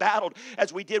as embattled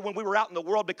as we did when we were out in the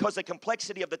world, because the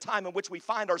complexity of the time in which we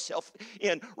find ourselves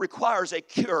in requires a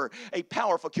cure, a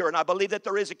powerful cure. And I believe that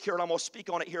there is a cure, and I'm going to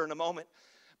speak on it here in a moment.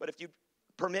 But if you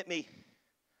permit me,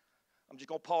 I'm just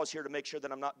going to pause here to make sure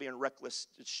that I'm not being reckless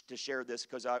to share this,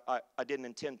 because I didn't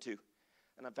intend to.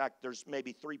 And in fact, there's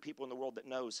maybe 3 people in the world that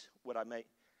knows what I may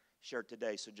share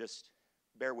today, so just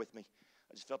bear with me.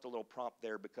 I just felt a little prompt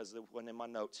there because it wasn't in my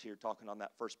notes here talking on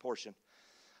that first portion.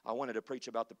 I wanted to preach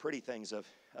about the pretty things of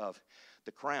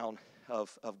the crown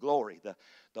of glory,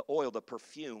 the oil, the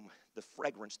perfume, the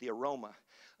fragrance, the aroma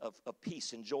of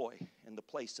peace and joy in the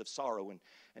place of sorrow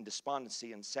and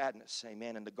despondency and sadness,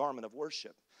 amen, and the garment of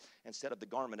worship instead of the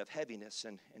garment of heaviness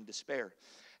and despair,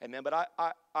 amen. But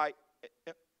I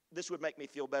this would make me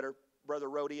feel better, Brother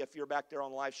Rhodey, if you're back there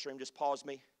on live stream, just pause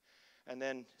me, and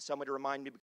then somebody remind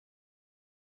me,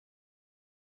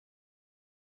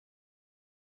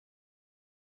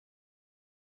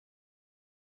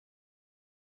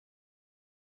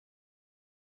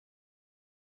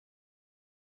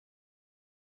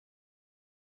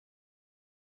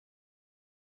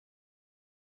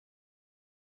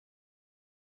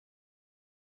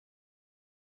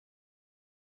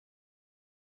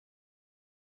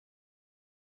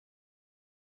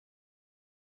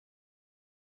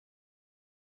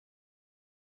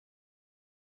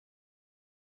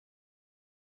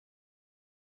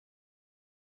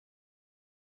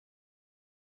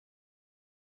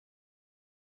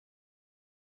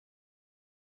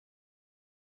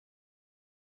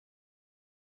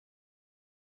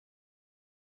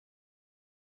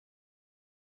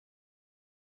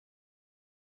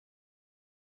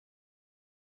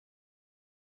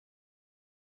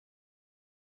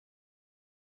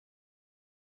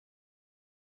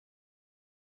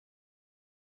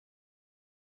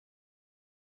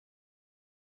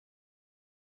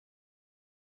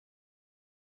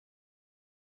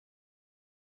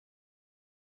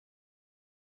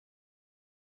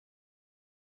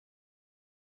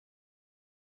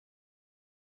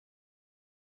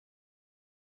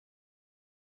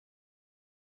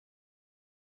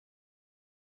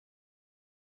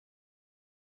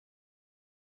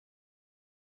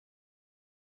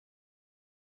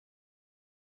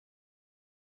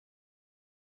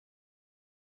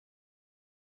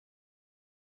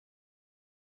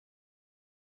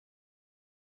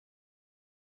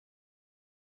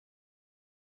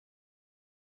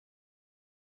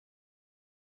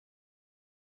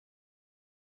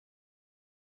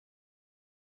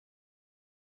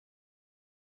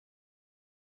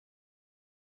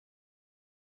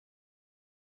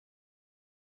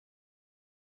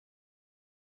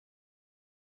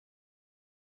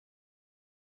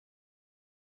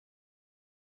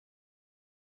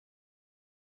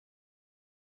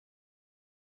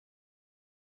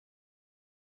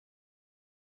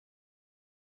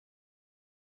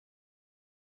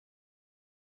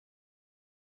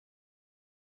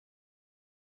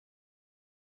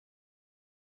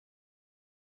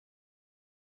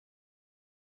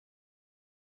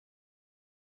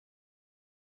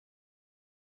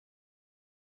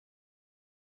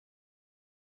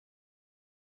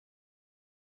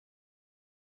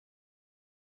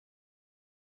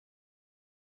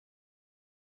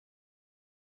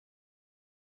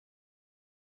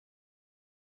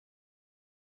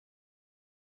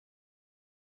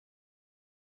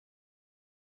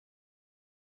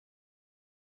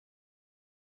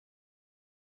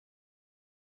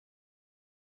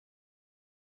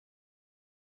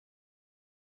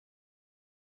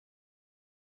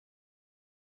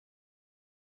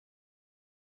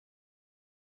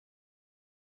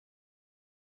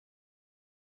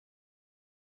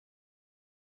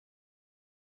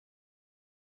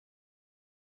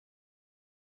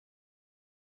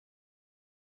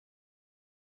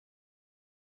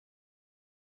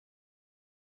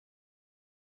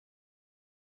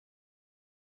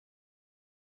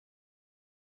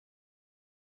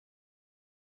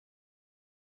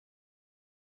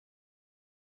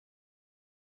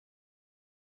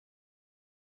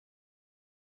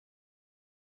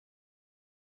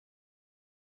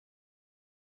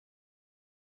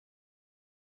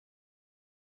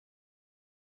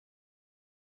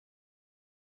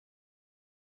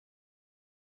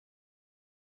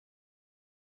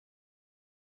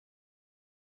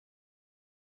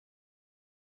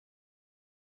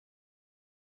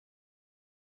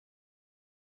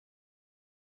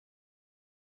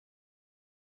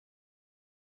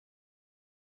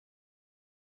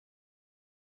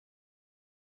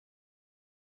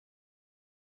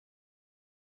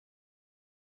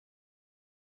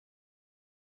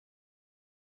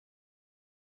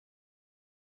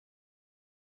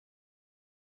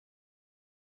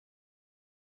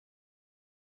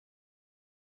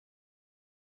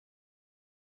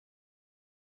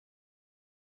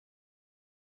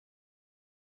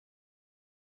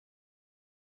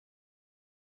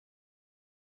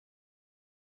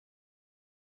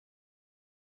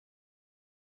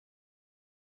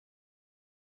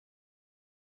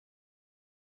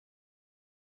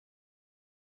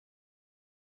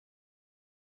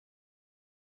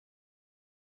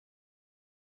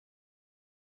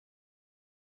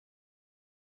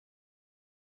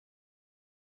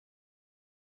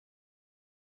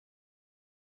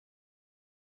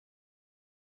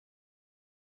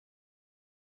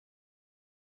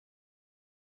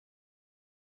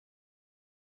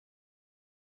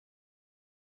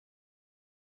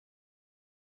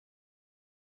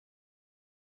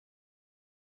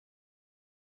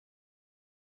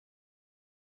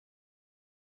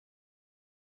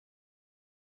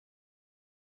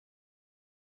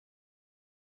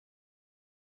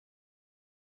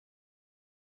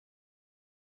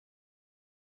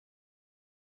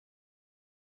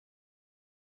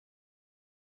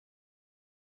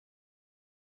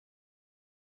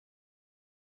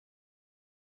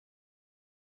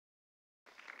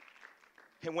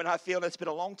 And when I feel it's been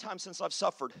a long time since I've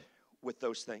suffered with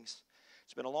those things.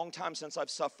 It's been a long time since I've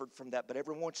suffered from that, but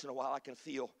every once in a while I can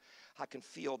feel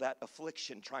that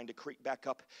affliction trying to creep back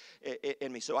up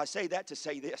in me. So I say that to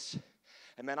say this.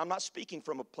 And man, I'm not speaking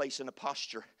from a place and a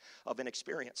posture of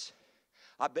inexperience.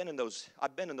 I've been in those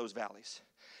valleys.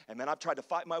 And man, I've tried to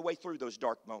fight my way through those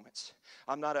dark moments.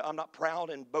 I'm not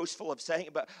proud and boastful of saying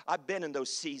it, but I've been in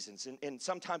those seasons. And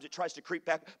sometimes it tries to creep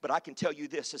back, but I can tell you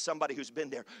this as somebody who's been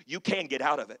there, you can get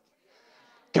out of it.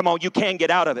 Come on, you can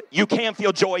get out of it. You can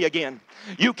feel joy again.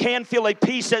 You can feel a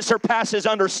peace that surpasses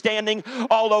understanding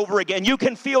all over again. You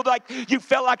can feel like you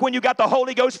felt like when you got the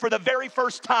Holy Ghost for the very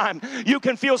first time. You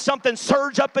can feel something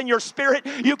surge up in your spirit.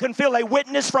 You can feel a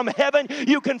witness from heaven.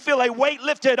 You can feel a weight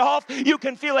lifted off. You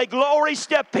can feel a glory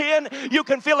step in. You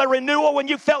can feel a renewal when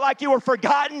you felt like you were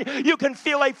forgotten. You can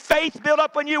feel a faith build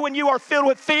up in you when you are filled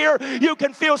with fear. You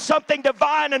can feel something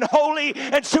divine and holy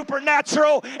and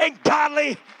supernatural and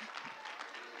godly.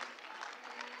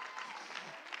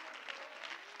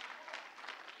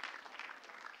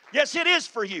 Yes, it is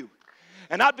for you.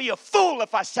 And I'd be a fool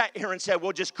if I sat here and said,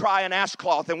 we'll just cry in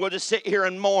ashcloth and we'll just sit here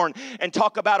and mourn and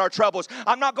talk about our troubles.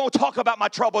 I'm not going to talk about my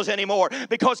troubles anymore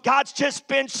because God's just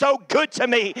been so good to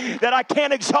me that I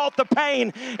can't exalt the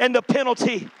pain and the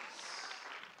penalty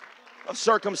of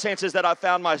circumstances that I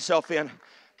found myself in.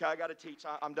 Okay, I got to teach.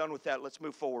 I'm done with that. Let's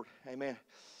move forward. Amen.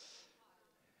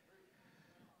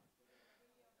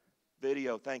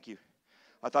 Video, thank you.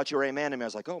 I thought you were amen to me. I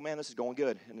was like, oh man, this is going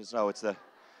good. And it's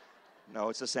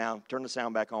the sound. Turn the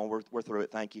sound back on. We're through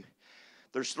it. Thank you.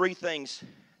 There's 3 things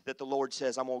that the Lord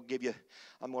says, I'm going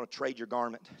to trade your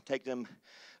garment. Take them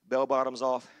bell bottoms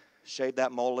off. Shave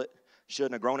that mullet.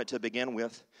 Shouldn't have grown it to begin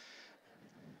with.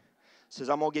 Says,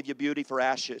 I'm going to give you beauty for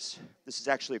ashes. This is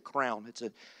actually a crown.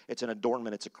 It's an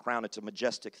adornment. It's a crown. It's a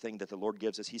majestic thing that the Lord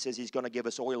gives us. He says He's going to give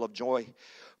us oil of joy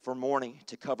for mourning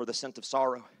to cover the scent of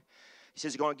sorrow. He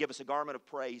says He's going to give us a garment of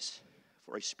praise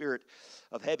for a spirit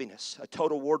of heaviness, a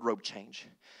total wardrobe change.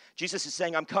 Jesus is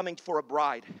saying, I'm coming for a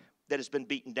bride that has been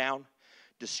beaten down,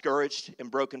 discouraged, and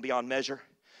broken beyond measure.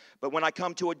 But when I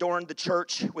come to adorn the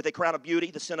church with a crown of beauty,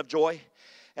 the scent of joy,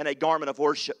 and a garment of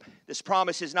worship, this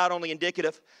promise is not only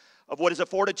indicative of what is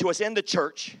afforded to us in the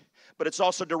church, but it's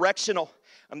also directional,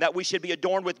 and that we should be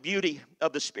adorned with beauty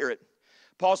of the Spirit.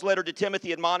 Paul's letter to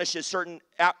Timothy admonishes certain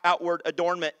outward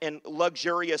adornment and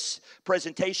luxurious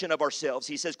presentation of ourselves.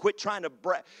 He says, quit trying to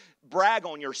brag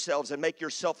on yourselves and make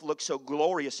yourself look so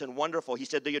glorious and wonderful. He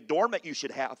said the adornment you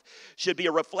should have should be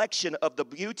a reflection of the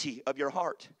beauty of your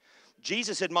heart.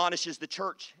 Jesus admonishes the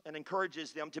church and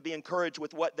encourages them to be encouraged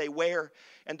with what they wear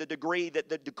and the degree that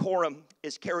the decorum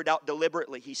is carried out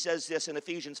deliberately. He says this in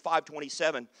Ephesians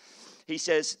 5:27. He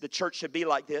says the church should be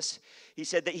like this. He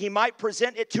said that He might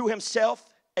present it to Himself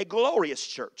a glorious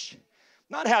church,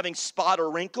 not having spot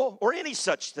or wrinkle or any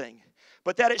such thing,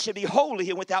 but that it should be holy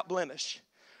and without blemish.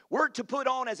 We're to put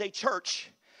on as a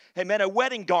church, amen, a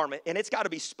wedding garment, and it's got to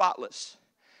be spotless.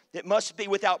 It must be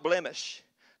without blemish.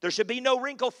 There should be no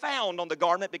wrinkle found on the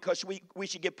garment because we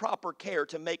should give proper care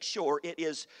to make sure it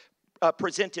is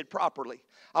presented properly.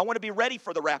 I want to be ready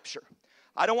for the rapture.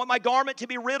 I don't want my garment to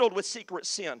be riddled with secret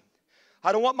sin.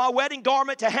 I don't want my wedding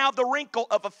garment to have the wrinkle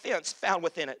of offense found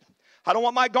within it. I don't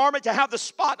want my garment to have the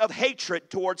spot of hatred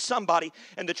towards somebody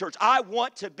in the church. I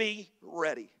want to be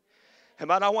ready.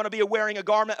 Amen. I want to be wearing a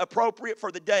garment appropriate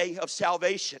for the day of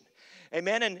salvation.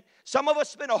 Amen. And some of us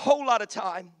spend a whole lot of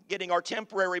time getting our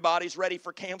temporary bodies ready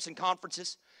for camps and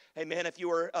conferences. Amen. If you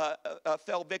were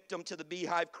fell victim to the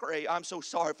beehive cray, I'm so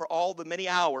sorry for all the many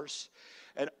hours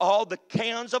and all the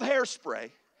cans of hairspray,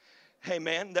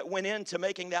 amen, that went into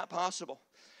making that possible.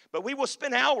 But we will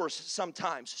spend hours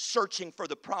sometimes searching for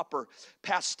the proper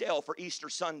pastel for Easter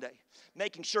Sunday,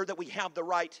 making sure that we have the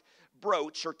right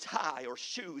brooch or tie or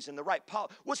shoes and the right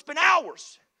polish. We'll spend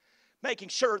hours making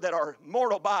sure that our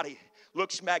mortal body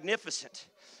looks magnificent.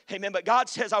 Amen. But God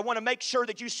says, I want to make sure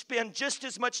that you spend just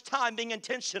as much time being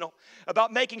intentional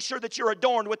about making sure that you're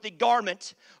adorned with the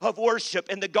garment of worship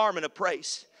and the garment of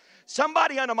praise.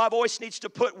 Somebody under my voice needs to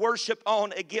put worship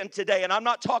on again today. And I'm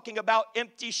not talking about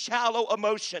empty, shallow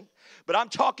emotion, but I'm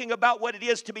talking about what it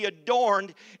is to be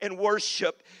adorned in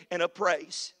worship and a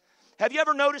praise. Have you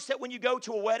ever noticed that when you go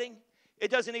to a wedding, it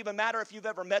doesn't even matter if you've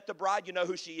ever met the bride, you know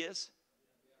who she is?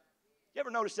 You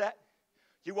ever notice that?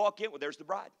 You walk in, well, there's the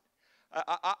bride.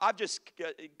 I've just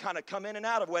kind of come in and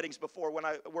out of weddings before when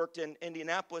I worked in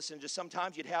Indianapolis, and just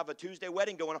sometimes you'd have a Tuesday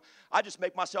wedding going on. I just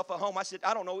make myself at home. I said,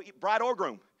 I don't know, bride or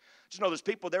groom. Just know there's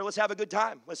people there. Let's have a good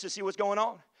time. Let's just see what's going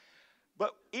on.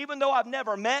 But even though I've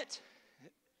never met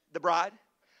the bride,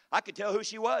 I could tell who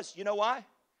she was. You know why?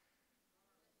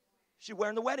 She's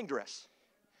wearing the wedding dress.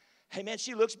 Amen.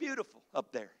 She looks beautiful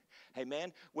up there.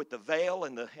 Amen. With the veil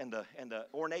and the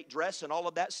ornate dress and all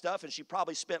of that stuff. And she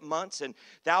probably spent months and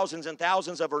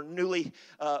thousands of her newly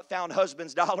found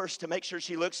husband's dollars to make sure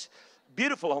she looks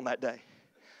beautiful on that day.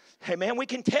 Amen. We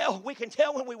can tell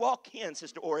when we walk in,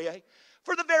 Sister Aurier,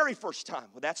 for the very first time.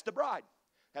 Well, that's the bride.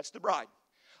 That's the bride.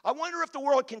 I wonder if the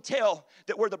world can tell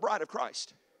that we're the bride of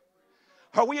Christ.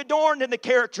 Are we adorned in the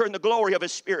character and the glory of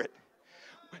His Spirit?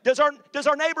 Does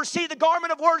our neighbor see the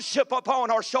garment of worship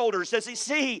upon our shoulders? Does he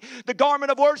see the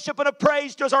garment of worship and of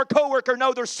praise? Does our coworker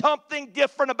know there's something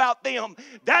different about them?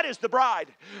 That is the bride.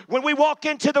 When we walk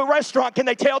into the restaurant, can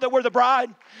they tell that we're the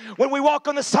bride? When we walk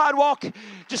on the sidewalk,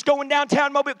 just going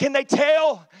downtown Mobile, can they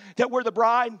tell that we're the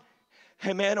bride?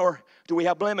 Amen. Or do we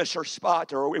have blemish or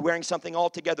spot? Or are we wearing something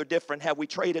altogether different? Have we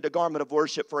traded a garment of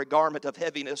worship for a garment of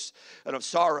heaviness and of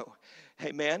sorrow?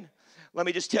 Amen. Let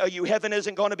me just tell you, heaven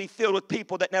isn't going to be filled with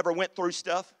people that never went through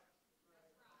stuff.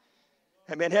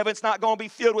 Amen. Heaven's not going to be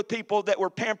filled with people that were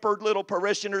pampered little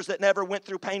parishioners that never went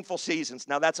through painful seasons.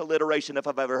 Now, that's alliteration if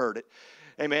I've ever heard it.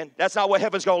 Amen. That's not what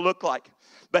heaven's going to look like.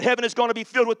 But heaven is going to be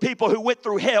filled with people who went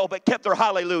through hell but kept their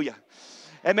hallelujah.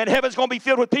 Amen. Heaven's going to be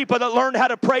filled with people that learned how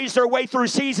to praise their way through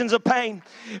seasons of pain.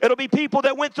 It'll be people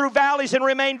that went through valleys and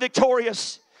remained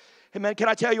victorious. Amen. Can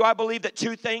I tell you, I believe that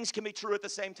two things can be true at the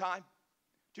same time.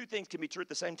 Two things can be true at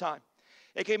the same time.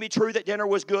 It can be true that dinner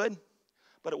was good,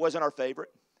 but it wasn't our favorite.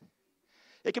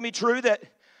 It can be true that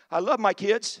I love my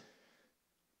kids,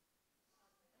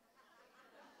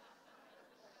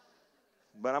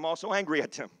 but I'm also angry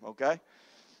at them, okay?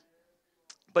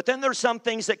 But then there's some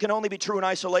things that can only be true in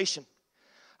isolation.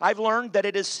 I've learned that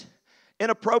it is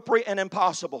inappropriate and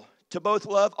impossible to both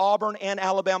love Auburn and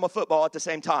Alabama football at the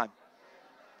same time.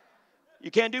 You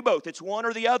can't do both. It's one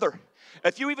or the other.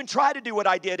 If you even try to do what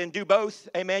I did and do both,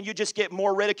 amen, you just get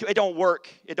more ridicule. It don't work.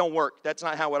 It don't work. That's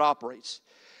not how it operates.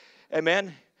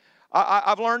 Amen.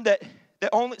 I've learned that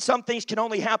only some things can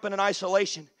only happen in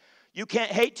isolation. You can't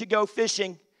hate to go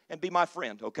fishing and be my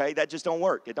friend, okay? That just don't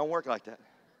work. It don't work like that.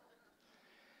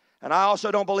 And I also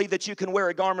don't believe that you can wear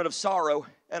a garment of sorrow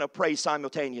and of praise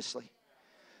simultaneously.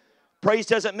 Praise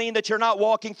doesn't mean that you're not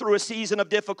walking through a season of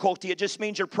difficulty. It just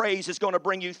means your praise is going to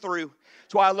bring you through.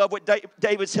 That's why I love what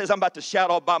David says. I'm about to shout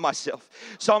all by myself.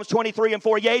 Psalms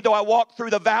 23:4. Yea, though I walk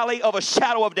through the valley of a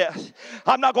shadow of death,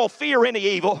 I'm not going to fear any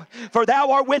evil. For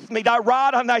thou art with me. Thy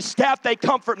rod and thy staff, they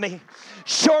comfort me.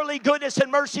 Surely goodness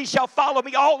and mercy shall follow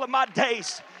me all of my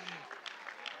days.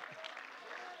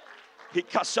 He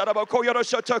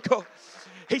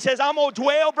says, I'm going to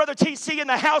dwell, Brother TC, in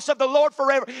the house of the Lord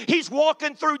forever. He's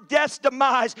walking through death's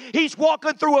demise. He's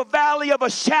walking through a valley of a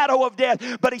shadow of death.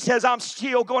 But he says, I'm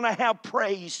still going to have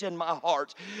praise in my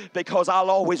heart because I'll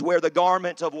always wear the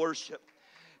garment of worship.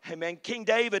 Amen. King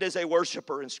David is a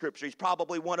worshiper in Scripture. He's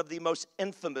probably one of the most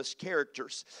infamous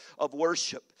characters of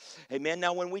worship. Amen.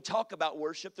 Now, when we talk about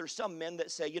worship, there's some men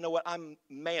that say, you know what, I'm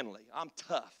manly. I'm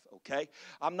tough, okay?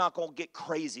 I'm not going to get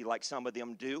crazy like some of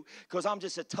them do because I'm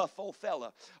just a tough old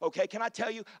fella, okay? Can I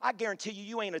tell you, I guarantee you,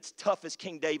 you ain't as tough as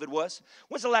King David was.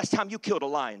 When's the last time you killed a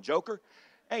lion, Joker?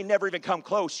 Ain't never even come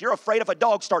close. You're afraid if a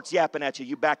dog starts yapping at you,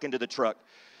 you back into the truck.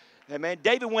 Amen.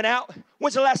 David went out.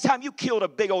 When's the last time you killed a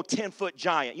big old 10-foot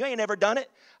giant? You ain't never done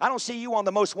it. I don't see you on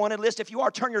the most wanted list. If you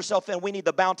are, turn yourself in. We need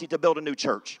the bounty to build a new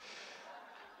church.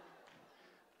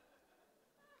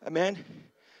 Amen.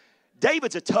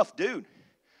 David's a tough dude.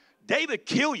 David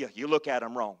kill you. You look at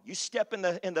him wrong. You step in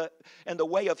the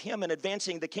way of him and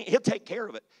advancing the king. He'll take care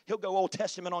of it. He'll go Old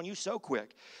Testament on you so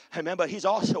quick. Amen. But he's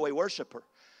also a worshiper,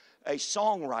 a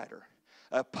songwriter,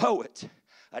 a poet,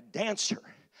 a dancer,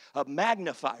 a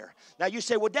magnifier. Now you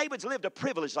say, well, David's lived a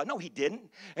privileged life. No, he didn't.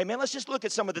 Amen. Let's just look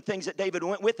at some of the things that David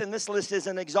went with, and this list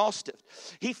isn't exhaustive.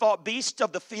 He fought beasts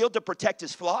of the field to protect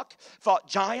his flock, fought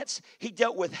giants. He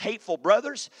dealt with hateful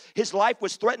brothers. His life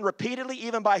was threatened repeatedly,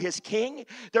 even by his king.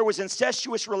 There was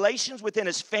incestuous relations within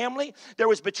his family. There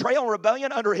was betrayal and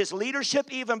rebellion under his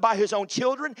leadership, even by his own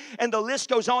children, and the list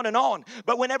goes on and on.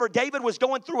 But whenever David was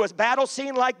going through a battle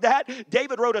scene like that,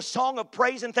 David wrote a song of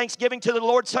praise and thanksgiving to the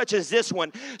Lord, such as this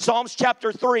one. Psalms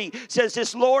chapter 3 says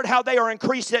this, Lord, how they are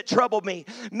increased that trouble me.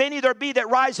 Many there be that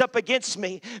rise up against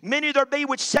me. Many there be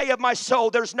which say of my soul,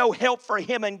 there's no help for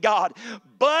him in God.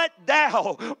 But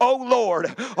thou, O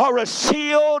Lord, are a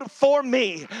shield for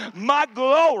me, my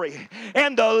glory,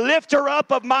 and the lifter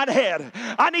up of mine head.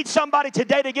 I need somebody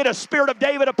today to get a spirit of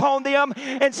David upon them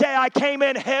and say, I came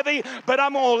in heavy, but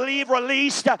I'm going to leave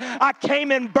released. I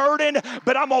came in burdened,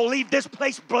 but I'm going to leave this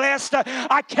place blessed.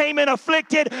 I came in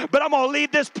afflicted, but I'm going to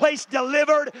leave this place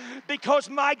delivered because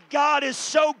my God is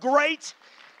so great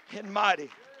and mighty.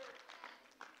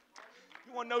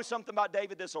 You want to know something about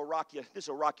David? This will rock you. This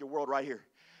will rock your world right here.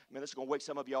 Man, this is going to wake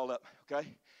some of y'all up, okay?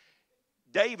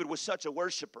 David was such a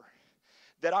worshiper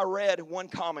that I read one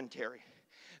commentary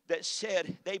that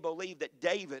said they believe that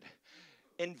David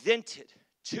invented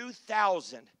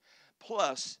 2,000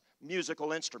 plus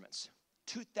musical instruments.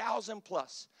 2,000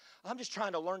 plus. I'm just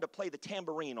trying to learn to play the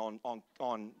tambourine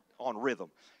on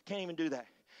rhythm. Can't even do that.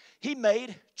 He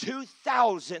made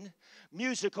 2,000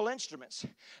 musical instruments.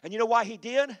 And you know why he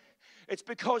did? It's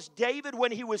because David,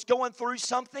 when he was going through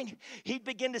something, he'd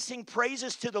begin to sing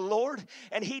praises to the Lord,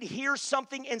 and he'd hear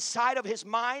something inside of his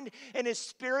mind and his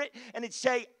spirit, and he'd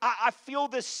say, I feel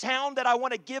this sound that I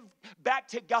want to give back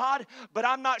to God, but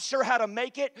I'm not sure how to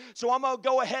make it, so I'm going to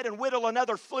go ahead and whittle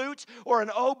another flute or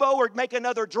an oboe or make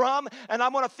another drum, and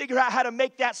I'm going to figure out how to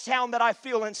make that sound that I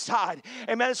feel inside.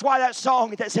 Amen. That's why that song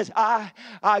that says, I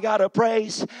got to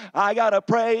praise,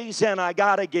 and I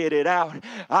got to get it out.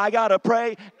 I got to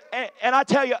pray. And I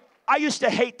tell you, I used to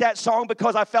hate that song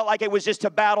because I felt like it was just to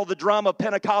battle the drum of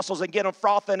Pentecostals and get them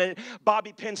frothing and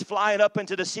bobby pins flying up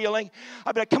into the ceiling.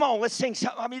 I'd be like, come on, let's sing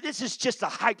something. I mean, this is just a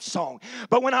hype song.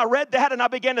 But when I read that and I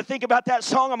began to think about that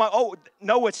song, I'm like, oh,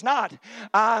 no, it's not.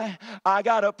 I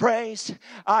got to praise,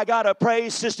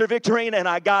 Sister Victorine, and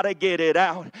I got to get it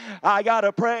out. I got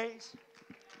to praise.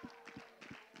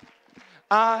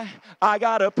 I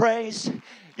got to praise.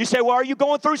 You say, well, are you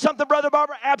going through something, Brother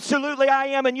Barber? Absolutely I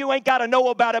am, and you ain't got to know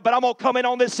about it, but I'm going to come in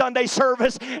on this Sunday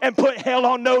service and put hell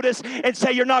on notice and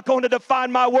say you're not going to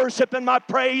define my worship and my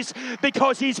praise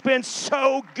because he's been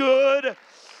so good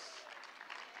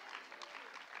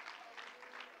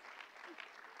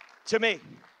to me.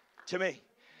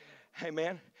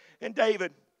 Amen. And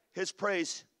David, his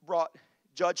praise brought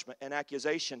judgment and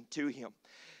accusation to him.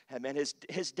 Amen.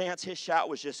 His dance, his shout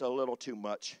was just a little too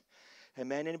much. Hey,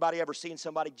 man, anybody ever seen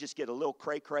somebody just get a little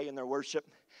cray-cray in their worship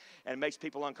and it makes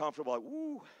people uncomfortable? Like,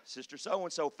 woo, Sister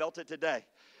So-and-so felt it today.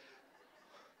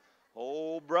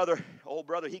 Old brother,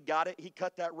 he got it. He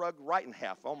cut that rug right in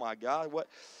half. Oh, my God, what?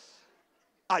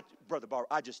 Brother Barber,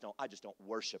 I just don't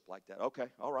worship like that. Okay,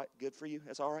 all right, good for you.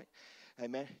 That's all right.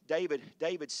 Amen.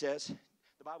 David says,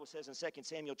 the Bible says in 2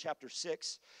 Samuel chapter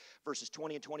 6, verses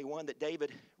 20 and 21, that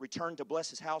David returned to bless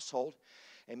his household.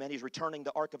 Amen. He's returning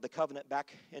the Ark of the Covenant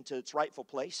back into its rightful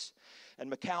place. And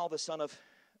Michal,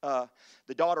 the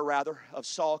daughter of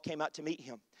Saul, came out to meet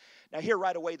him. Now here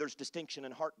right away there's distinction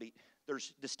in heartbeat.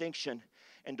 There's distinction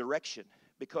and direction.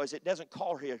 Because it doesn't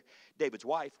call her David's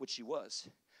wife, which she was.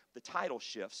 The title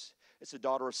shifts. It's the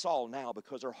daughter of Saul now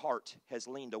because her heart has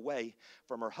leaned away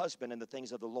from her husband and the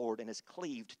things of the Lord and has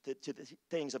cleaved to the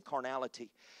things of carnality.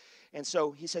 And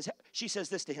so she says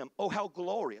this to him, oh, how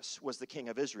glorious was the king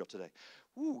of Israel today.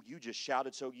 Ooh, you just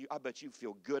shouted, so I bet you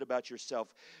feel good about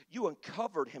yourself. You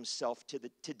uncovered himself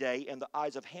today in the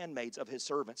eyes of handmaids of his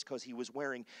servants because he was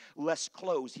wearing less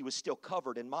clothes. He was still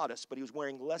covered and modest, but he was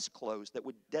wearing less clothes that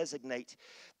would designate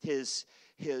his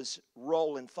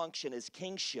role and function as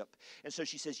kingship. And so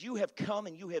she says, you have come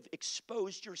and you have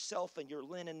exposed yourself and your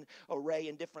linen array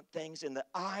and different things in the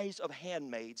eyes of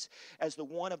handmaids as the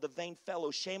one of the vain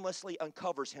fellows shamelessly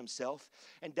uncovers himself.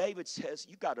 And David says,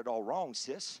 you got it all wrong,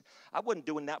 sis. I wasn't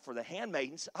doing that for the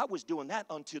handmaidens. I was doing that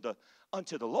unto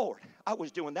the Lord. I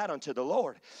was doing that unto the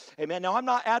Lord. Amen. Now, I'm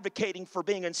not advocating for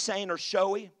being insane or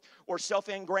showy or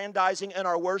self-aggrandizing in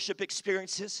our worship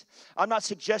experiences. I'm not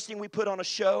suggesting we put on a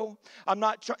show. I'm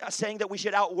not saying that we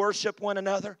should out-worship one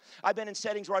another. I've been in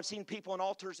settings where I've seen people in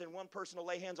altars and one person will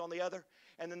lay hands on the other,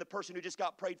 and then the person who just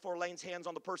got prayed for lays hands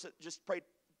on the person just prayed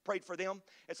for them.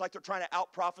 It's like they're trying to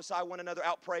out-prophesy one another,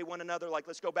 out-pray one another, like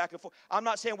let's go back and forth. I'm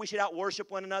not saying we should out-worship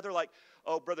one another like,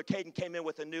 oh, Brother Caden came in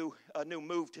with a new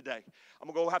move today. I'm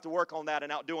going to go have to work on that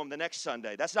and outdo him the next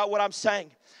Sunday. That's not what I'm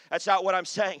saying. That's not what I'm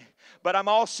saying. But I'm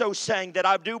also saying that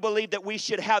I do believe that we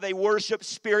should have a worship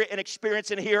spirit and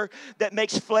experience in here that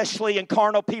makes fleshly and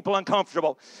carnal people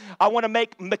uncomfortable. I want to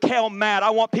make Michal mad. I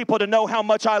want people to know how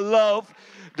much I love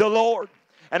the Lord.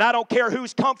 And I don't care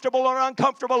who's comfortable or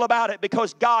uncomfortable about it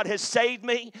because God has saved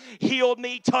me, healed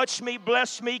me, touched me,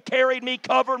 blessed me, carried me,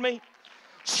 covered me,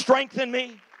 strengthened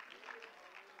me.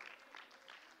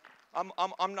 I'm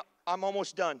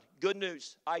almost done. Good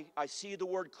news. I see the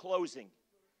word closing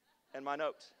in my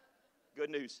notes. Good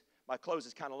news. My close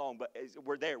is kind of long, but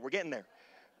we're there. We're getting there.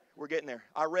 We're getting there.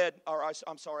 I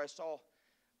saw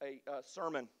a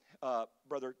sermon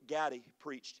Brother Gaddy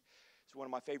preached. He's one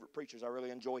of my favorite preachers. I really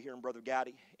enjoy hearing Brother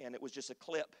Gaddy. And it was just a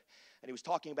clip. And he was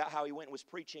talking about how he went and was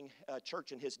preaching a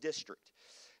church in his district.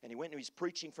 And he went and he was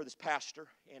preaching for this pastor.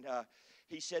 And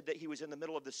he said that he was in the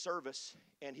middle of the service.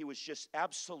 And he was just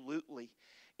absolutely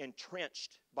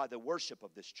entrenched by the worship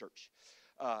of this church.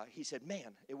 he said,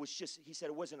 man, it was just, he said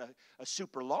it wasn't a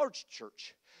super large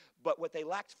church, but what they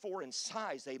lacked for in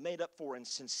size, they made up for in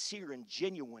sincere and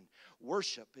genuine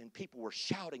worship, and people were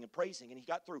shouting and praising. And he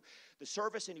got through the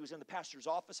service, and he was in the pastor's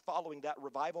office following that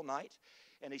revival night,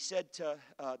 and he said to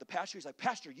the pastor, he's like,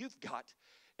 Pastor, you've got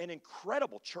an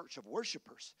incredible church of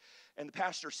worshipers. And the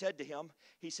pastor said to him,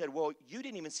 he said, well, you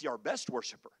didn't even see our best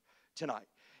worshiper tonight.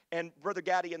 And Brother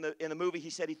Gaddy in the movie, he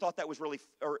said he thought that was really,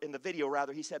 or in the video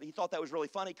rather, he said he thought that was really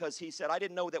funny because he said, I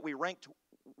didn't know that we ranked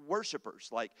worshipers.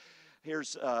 Like,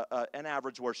 here's an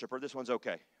average worshiper. This one's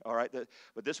okay, all right?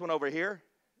 But this one over here,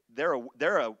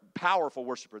 they're a powerful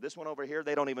worshiper. This one over here,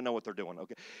 they don't even know what they're doing,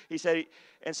 okay? He said,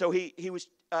 and so he was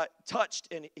touched,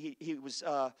 and he was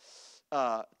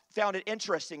found it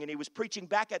interesting, and he was preaching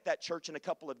back at that church in a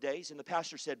couple of days, and the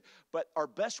pastor said, but our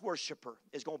best worshiper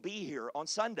is going to be here on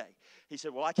Sunday. He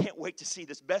said, well, I can't wait to see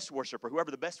this best worshiper,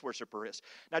 whoever the best worshiper is.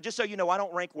 Now, just so you know, I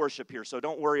don't rank worship here, so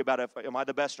don't worry about am I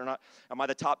the best or not. Am I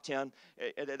the top 10?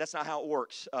 That's not how it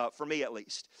works, for me at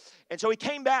least. And so he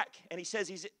came back, and he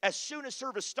says, as soon as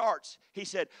service starts, he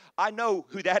said, I know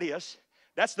who that is.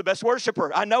 That's the best worshiper.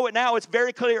 I know it now. It's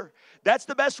very clear. That's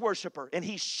the best worshiper. And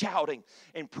he's shouting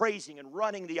and praising and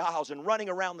running the aisles and running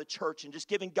around the church and just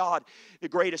giving God the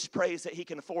greatest praise that he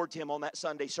can afford to him on that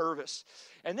Sunday service.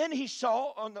 And then he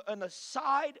saw on the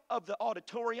side of the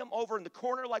auditorium, over in the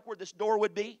corner, like where this door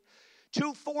would be,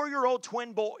 2 4-year-old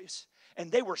twin boys.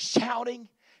 And they were shouting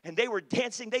and they were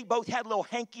dancing. They both had little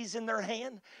hankies in their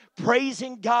hand,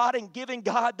 praising God and giving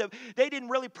God they didn't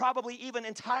really probably even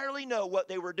entirely know what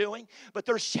they were doing, but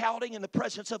they're shouting in the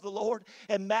presence of the Lord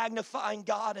and magnifying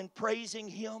God and praising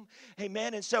him.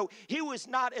 Amen. And so he was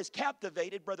not as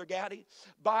captivated, Brother Gaddy,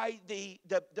 by the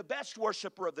best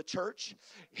worshiper of the church.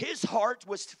 His heart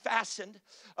was fastened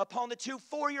upon the 2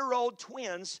 4-year-old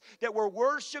twins that were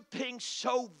worshiping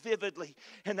so vividly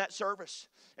in that service.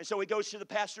 And so he goes to the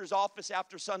pastor's office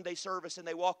after Sunday service, and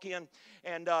they walk in,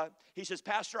 and he says,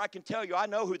 Pastor, I can tell you, I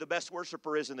know who the best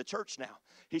worshiper is in the church now.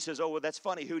 He says, oh, well, that's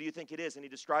funny. Who do you think it is? And he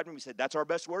described him. He said, that's our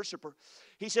best worshiper.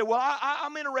 He said, well,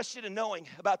 I'm interested in knowing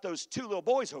about those 2 little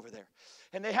boys over there.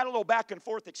 And they had a little back and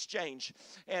forth exchange.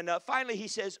 And finally he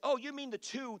says, oh, you mean the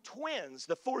 2 twins,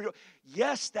 the 4-year-old?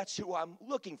 Yes, that's who I'm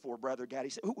looking for, Brother Gaddy.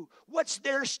 He said, what's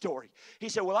their story? He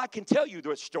said, well, I can tell you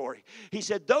their story. He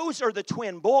said, those are the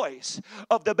twin boys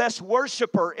of the best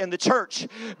worshiper in the church,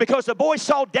 because the boys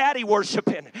saw Daddy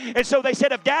worshiping. And so they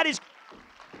said, if Daddy's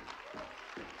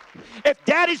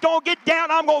going to get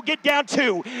down, I'm going to get down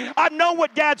too. I know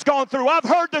what Dad's going through. I've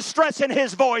heard the stress in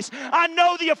his voice. I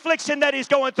know the affliction that he's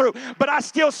going through. But I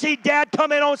still see Dad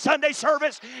come in on Sunday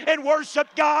service and worship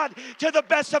God to the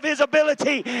best of his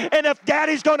ability. And if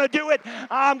Daddy's going to do it,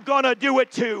 I'm going to do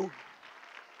it too.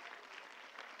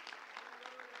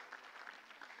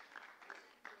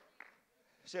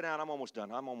 Sit down. I'm almost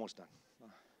done.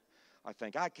 I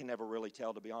think I can never really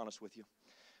tell, to be honest with you.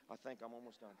 I think I'm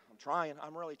almost done. I'm trying.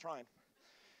 I'm really trying.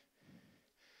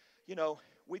 You know,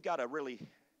 we've got a really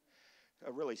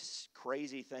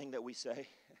crazy thing that we say.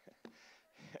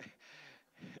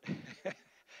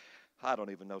 I don't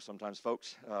even know sometimes,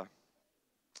 folks.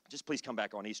 Just please come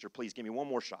back on Easter. Please give me one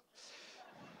more shot.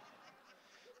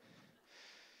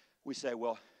 We say,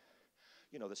 well,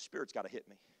 you know, the Spirit's got to hit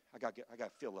me. I got to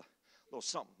feel a little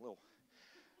something.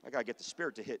 I got to get the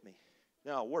Spirit to hit me.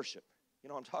 Now, worship. You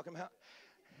know what I'm talking about?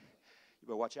 You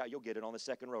better watch out. You'll get it on the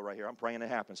second row right here. I'm praying it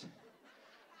happens.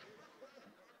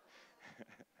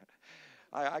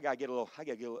 I gotta get a little.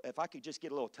 If I could just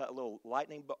get a little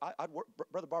lightning, but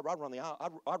Brother Barbara, I'd run the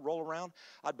aisle. I'd roll around.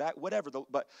 I'd back, whatever.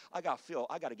 But I got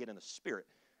to get in the Spirit.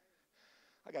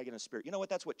 I got to get in the Spirit. You know what?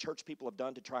 That's what church people have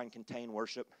done to try and contain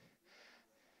worship.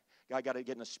 I got to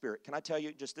get in the Spirit. Can I tell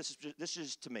you? This is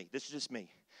just to me. This is just me.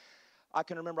 I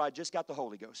can remember I just got the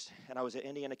Holy Ghost, and I was at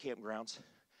Indiana Campgrounds.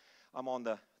 I'm on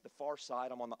the far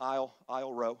side. I'm on the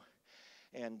aisle row,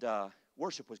 and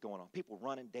worship was going on. People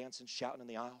running, dancing, shouting in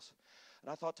the aisles.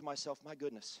 And I thought to myself, my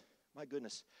goodness,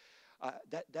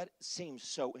 that seems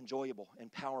so enjoyable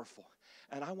and powerful.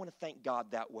 And I want to thank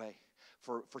God that way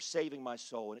for saving my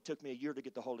soul. And it took me a year to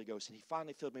get the Holy Ghost. And he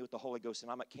finally filled me with the Holy Ghost.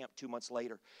 And I'm at camp 2 months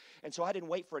later. And so I didn't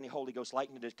wait for any Holy Ghost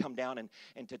lightning to come down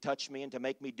and to touch me and to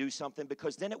make me do something,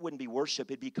 because then it wouldn't be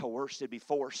worship. It'd be coerced. It'd be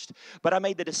forced. But I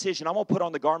made the decision. I'm going to put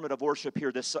on the garment of worship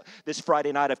here this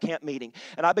Friday night of camp meeting.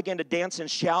 And I began to dance and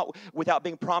shout without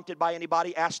being prompted by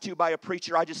anybody, asked to by a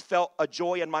preacher. I just felt a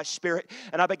joy in my spirit.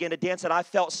 And I began to dance, and I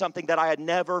felt something that I had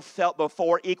never felt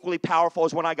before, equally powerful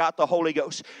as when I got the Holy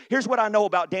Ghost. Here's what I know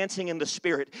about dancing in the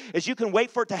Spirit is you can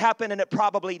wait for it to happen and it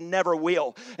probably never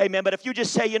will. Amen. But if you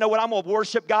just say, you know what, I'm going to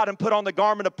worship God and put on the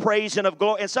garment of praise and of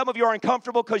glory, and some of you are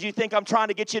uncomfortable because you think I'm trying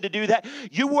to get you to do that.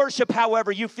 You worship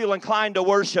however you feel inclined to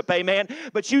worship. Amen.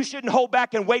 But you shouldn't hold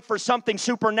back and wait for something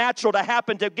supernatural to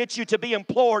happen to get you to be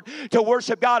implored to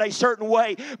worship God a certain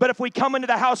way. But if we come into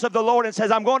the house of the Lord and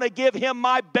says, I'm going to give Him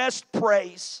my best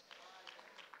praise.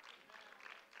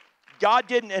 God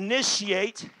didn't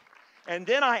initiate and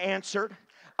then I answered.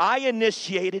 I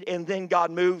initiated and then God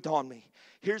moved on me.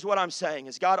 Here's what I'm saying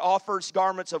is God offers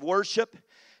garments of worship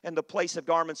in the place of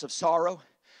garments of sorrow,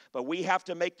 but we have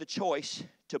to make the choice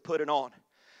to put it on.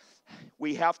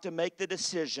 We have to make the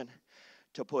decision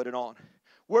to put it on.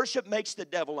 Worship makes the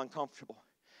devil uncomfortable.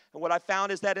 And what I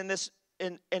found is that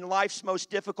in life's most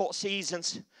difficult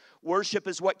seasons, worship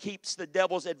is what keeps the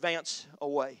devil's advance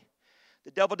away.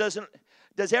 The devil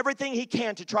does everything he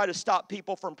can to try to stop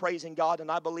people from praising God, and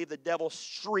I believe the devil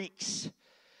shrieks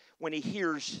when he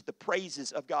hears the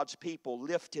praises of God's people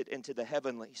lifted into the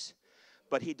heavenlies.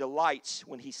 But he delights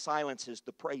when he silences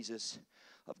the praises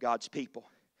of God's people.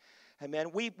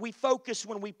 Amen. We focus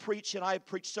when we preach, and I have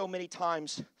preached so many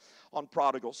times on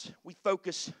prodigals. We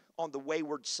focus on the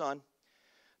wayward son,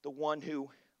 the one who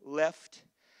left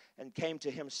and came to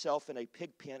himself in a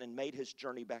pig pen and made his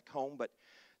journey back home. But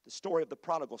the story of the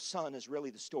prodigal son is really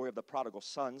the story of the prodigal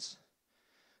sons.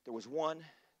 There was one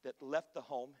that left the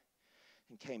home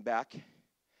and came back,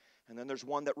 and then there's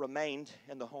one that remained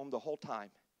in the home the whole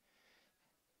time.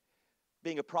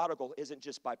 Being a prodigal isn't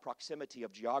just by proximity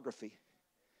of geography,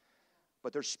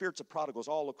 but there's spirits of prodigals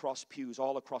all across pews,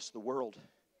 all across the world,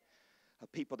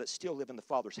 of people that still live in the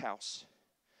Father's house,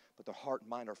 but their heart and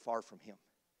mind are far from Him.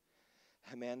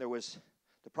 Amen. There was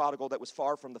the prodigal that was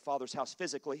far from the Father's house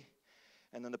physically,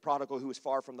 and then the prodigal who was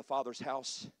far from the Father's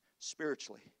house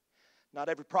spiritually. Not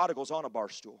every prodigal is on a bar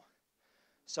stool.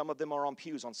 Some of them are on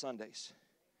pews on Sundays.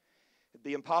 It'd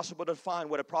be impossible to define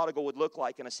what a prodigal would look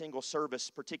like in a single service,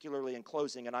 particularly in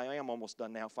closing, and I am almost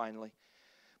done now finally.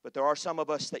 But there are some of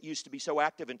us that used to be so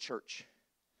active in church,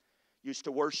 used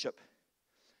to worship,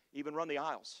 even run the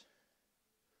aisles.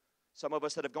 Some of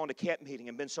us that have gone to camp meeting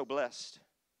and been so blessed.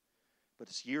 But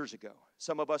it's years ago.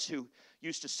 Some of us who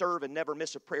used to serve and never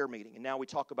miss a prayer meeting, and now we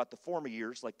talk about the former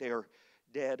years like they are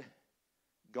dead,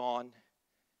 gone,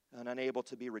 and unable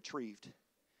to be retrieved.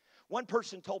 One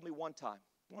person told me one time,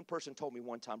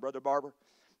 Brother Barber,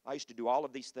 I used to do all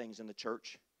of these things in the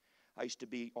church. I used to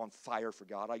be on fire for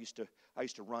God. I used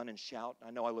to run and shout. I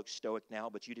know I look stoic now,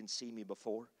 but you didn't see me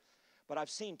before. But I've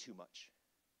seen too much.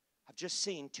 I've just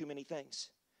seen too many things.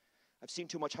 I've seen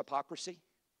too much hypocrisy.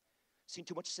 Seen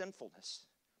too much sinfulness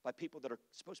by people that are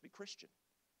supposed to be Christian.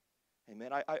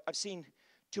 Amen. I've seen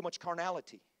too much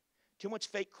carnality, too much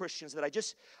fake Christians that I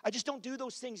just don't do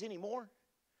those things anymore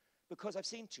because I've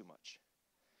seen too much.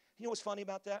 You know what's funny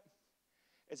about that?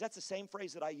 Is that's the same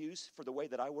phrase that I use for the way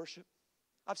that I worship.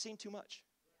 I've seen too much.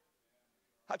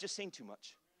 I've just seen too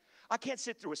much. I can't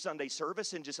sit through a Sunday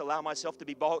service and just allow myself to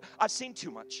be bold. I've seen too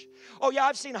much. Oh yeah,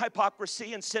 I've seen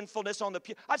hypocrisy and sinfulness on the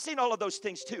pew. I've seen all of those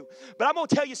things too. But I'm going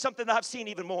to tell you something that I've seen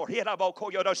even more. When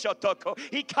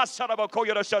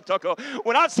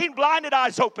I've seen blinded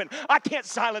eyes open, I can't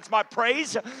silence my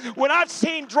praise. When I've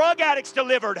seen drug addicts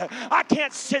delivered, I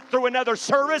can't sit through another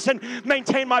service and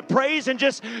maintain my praise and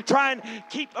just try and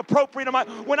keep appropriate.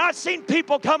 When I've seen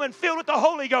people come and filled with the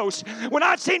Holy Ghost, when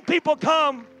I've seen people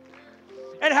come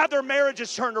and have their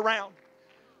marriages turned around.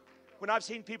 When I've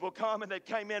seen people come and they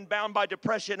came in bound by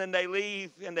depression and they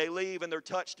leave and they're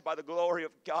touched by the glory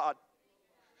of God.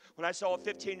 When I saw a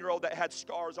 15-year-old that had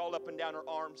scars all up and down her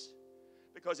arms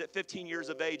because at 15 years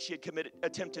of age she had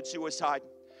attempted suicide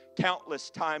countless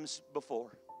times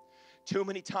before. Too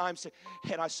many times.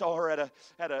 And I saw her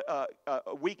at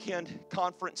a weekend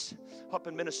conference up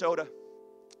in Minnesota.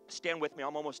 Stand with me,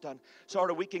 I'm almost done. Saw her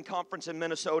at a weekend conference in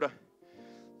Minnesota.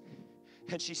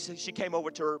 And she came over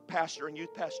to her pastor and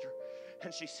youth pastor,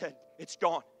 and she said, "It's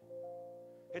gone.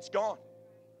 It's gone."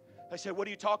 I said, "What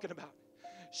are you talking about?"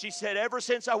 She said, "Ever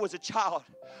since I was a child,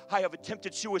 I have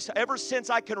attempted suicide. Ever since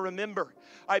I can remember,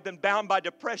 I've been bound by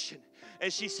depression."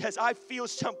 And she says, "I feel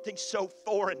something so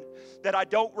foreign that I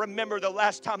don't remember the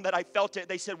last time that I felt it."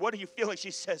 They said, "What are you feeling?"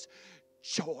 She says,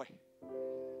 "Joy.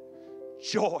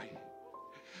 Joy.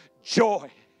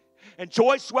 Joy." And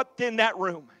joy swept in that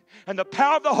room. And the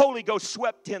power of the Holy Ghost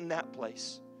swept in that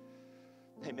place.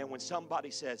 Amen. When somebody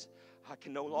says, "I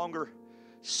can no longer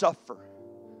suffer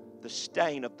the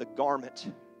stain of the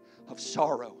garment of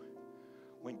sorrow,"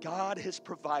 when God has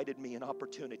provided me an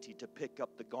opportunity to pick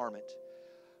up the garment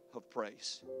of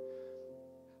praise.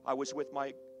 I was with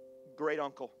my great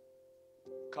uncle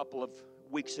a couple of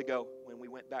weeks ago when we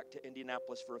went back to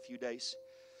Indianapolis for a few days.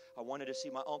 I wanted to see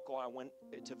my uncle. I went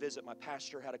to visit my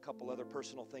pastor, had a couple other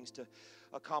personal things to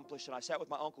accomplish, and I sat with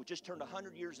my uncle, just turned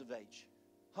 100 years of age,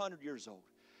 100 years old.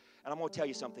 And I'm going to tell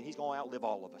you something, he's going to outlive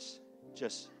all of us.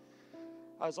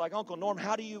 I was like, Uncle Norm,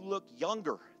 how do you look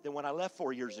younger than when I left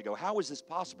 4 years ago? How is this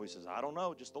possible? He says, I don't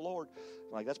know, just the Lord.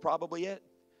 I'm like, that's probably it.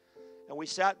 And we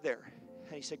sat there,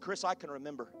 and he said, Chris, I can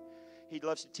remember. He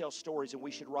loves to tell stories, and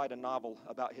we should write a novel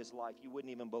about his life. You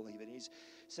wouldn't even believe it. He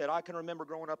said, I can remember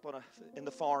growing up in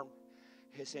the farm.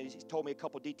 He told me a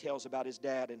couple details about his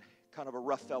dad, and kind of a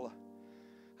rough fella.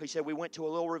 He said, we went to a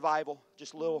little revival,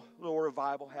 just a little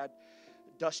revival, had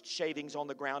dust shavings on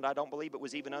the ground. I don't believe it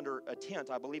was even under a tent.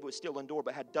 I believe it was still indoor,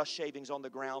 but had dust shavings on the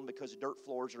ground because of dirt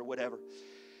floors or whatever.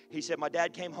 He said, my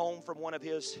dad came home from one of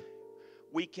his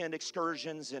weekend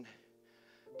excursions and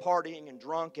partying and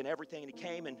drunk and everything, and he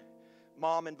came and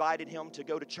Mom invited him to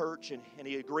go to church, and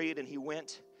he agreed, and he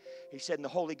went. He said, and the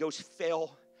Holy Ghost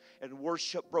fell, and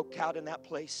worship broke out in that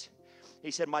place. He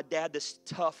said, my dad, this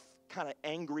tough, kind of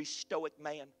angry, stoic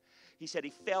man, he said he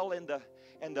fell in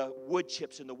the wood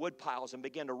chips and the wood piles and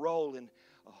began to roll, and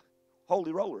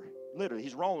holy roller, literally,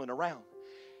 he's rolling around.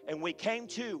 And we came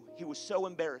to, he was so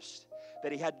embarrassed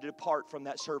that he had to depart from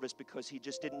that service because he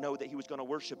just didn't know that he was going to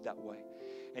worship that way.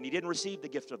 And he didn't receive the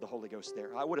gift of the Holy Ghost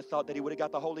there. I would have thought that he would have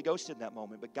got the Holy Ghost in that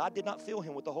moment, but God did not fill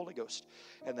him with the Holy Ghost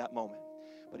in that moment.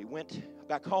 But he went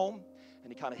back home,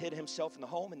 and he kind of hid himself in the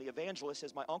home, and the evangelist,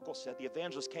 as my uncle said, the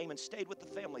evangelist came and stayed with the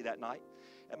family that night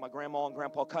at my grandma and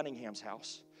grandpa Cunningham's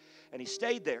house. And he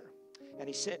stayed there, and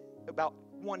he sat about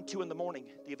 1, 2 in the morning.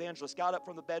 The evangelist got up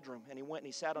from the bedroom, and he went and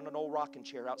he sat on an old rocking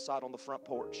chair outside on the front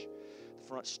porch, the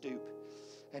front stoop.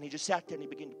 And he just sat there and he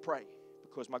began to pray.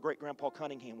 Because my great-grandpa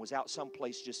Cunningham was out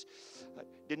someplace, just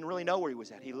didn't really know where he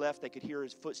was at. He left. They could hear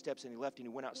his footsteps, and he left, and he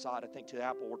went outside, I think, to the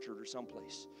apple orchard or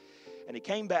someplace. And he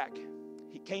came back.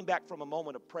 He came back from a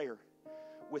moment of prayer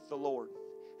with the Lord.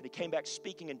 And he came back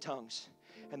speaking in tongues.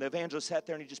 And the evangelist sat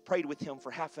there, and he just prayed with him for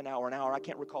half an hour, an hour. I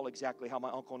can't recall exactly how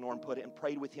my Uncle Norm put it, and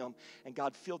prayed with him. And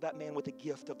God filled that man with the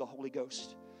gift of the Holy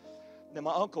Ghost. And then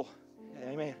my uncle,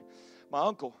 amen, my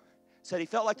uncle said he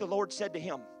felt like the Lord said to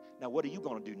him, now what are you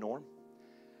going to do, Norm?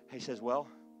 He says, well,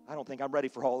 I don't think I'm ready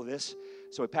for all of this.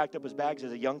 So he packed up his bags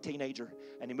as a young teenager,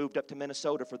 and he moved up to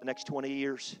Minnesota for the next 20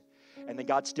 years. And then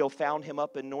God still found him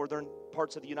up in northern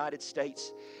parts of the United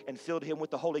States and filled him with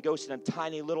the Holy Ghost in a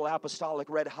tiny little apostolic,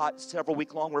 red-hot,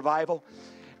 several-week-long revival.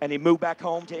 And he moved back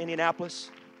home to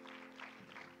Indianapolis.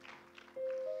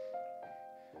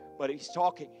 But he's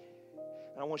talking.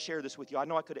 And I want to share this with you. I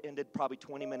know I could have ended probably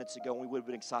 20 minutes ago, and we would have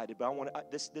been excited. But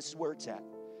this is where it's at.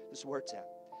 This is where it's at.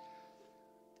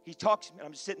 He talks, and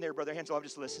I'm just sitting there, Brother Hansel, I'm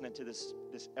just listening to this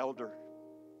elder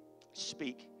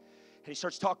speak. And he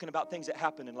starts talking about things that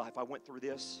happened in life. I went through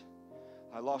this.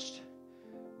 I lost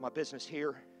my business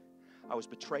here. I was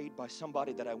betrayed by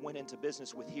somebody that I went into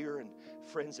business with here, and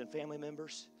friends and family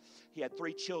members. He had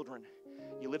 3 children.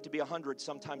 You live to be 100,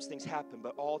 sometimes things happen,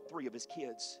 but all 3 of his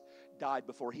kids died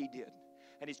before he did.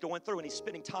 And he's going through and he's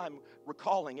spending time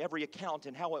recalling every account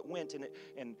and how it went.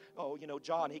 And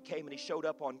John, he came and he showed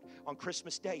up on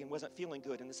Christmas Day and wasn't feeling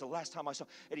good. And this is the last time I saw him.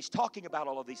 And he's talking about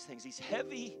all of these things, these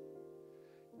heavy,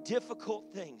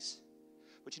 difficult things.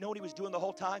 But you know what he was doing the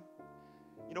whole time?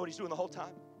 You know what he's doing the whole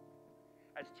time?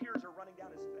 As tears are running down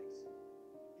his face,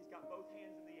 he's got both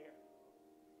hands in the air.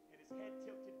 And his head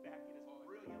tilted back and his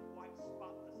brilliant white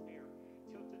spotless hair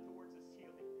tilted towards the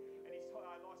ceiling. And he's told,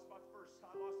 I lost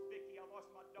Vicky, I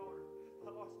lost my daughter.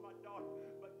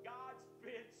 But God's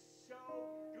been so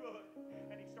good.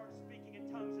 And he started speaking in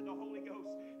tongues in the Holy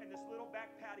Ghost. And this little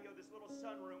back patio, this little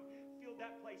sunroom, filled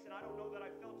that place. And I don't know that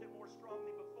I felt it more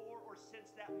strongly before or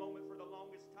since that moment for the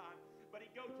longest time. But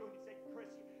he'd go to him and say,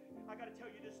 Chris, I got to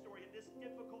tell you this story. And this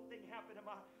difficult thing happened to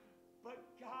but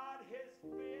God has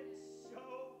been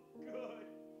so good.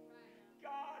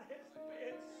 God has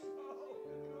been so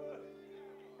good.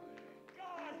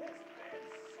 God has been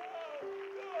so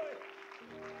good.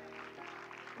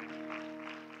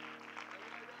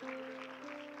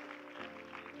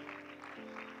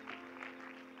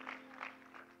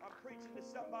 I'm preaching to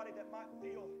somebody that might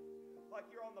feel like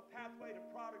you're on the pathway to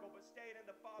prodigal but staying in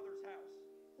the Father's house.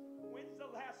 When's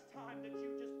the last time that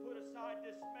you just put aside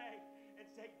dismay and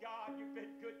say, God, you've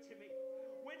been good to me?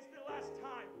 When's the last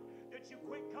time that you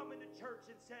quit coming to church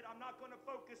and said, I'm not going to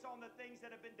focus on the things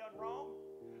that have been done wrong.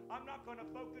 I'm not going to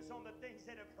focus on the things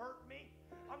that have hurt me.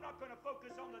 I'm not going to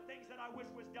focus on the things that I wish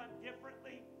was done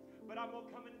differently. But I'm going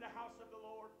to come into the house of the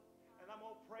Lord and I'm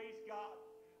going to praise God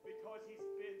because he's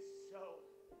been so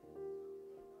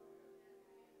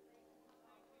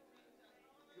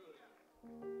good.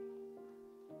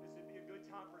 This would be a good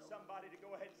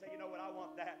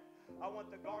I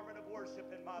want the garment of worship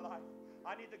in my life.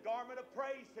 I need the garment of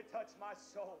praise to touch my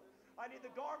soul. I need the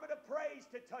garment of praise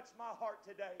to touch my heart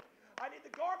today. I need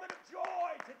the garment of joy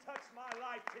to touch my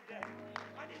life today.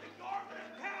 I need the garment of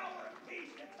power and peace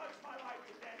to touch my life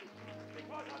today.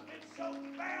 Because I've been so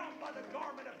bound by the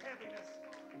garment of heaviness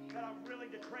that I'm willing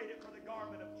to trade it for the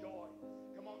garment of joy.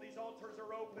 Come on, these altars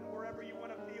are open wherever you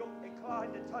want to feel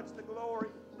inclined to touch the glory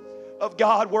of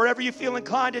God, wherever you feel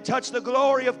inclined to touch the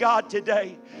glory of God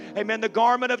today. Amen. The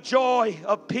garment of joy,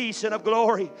 of peace, and of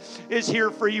glory is here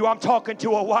for you. I'm talking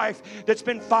to a wife that's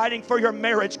been fighting for your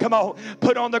marriage. Come on,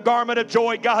 put on the garment of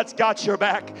joy. God's got your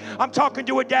back. I'm talking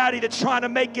to a daddy that's trying to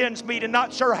make ends meet and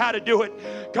not sure how to do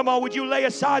it. Come on, would you lay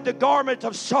aside the garment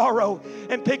of sorrow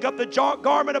and pick up the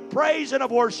garment of praise and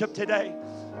of worship today?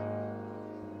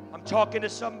 I'm talking to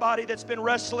somebody that's been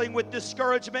wrestling with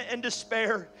discouragement and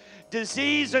despair,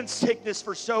 disease and sickness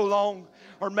for so long,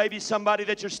 or maybe somebody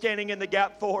that you're standing in the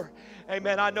gap for.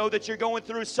 Amen. I know that you're going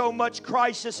through so much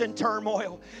crisis and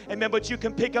turmoil. Amen. But you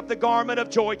can pick up the garment of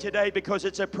joy today because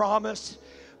it's a promise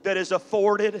that is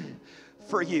afforded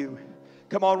for you.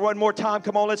 Come on, one more time.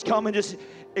 Come on, let's come and just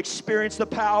experience the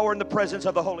power and the presence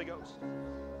of the Holy Ghost.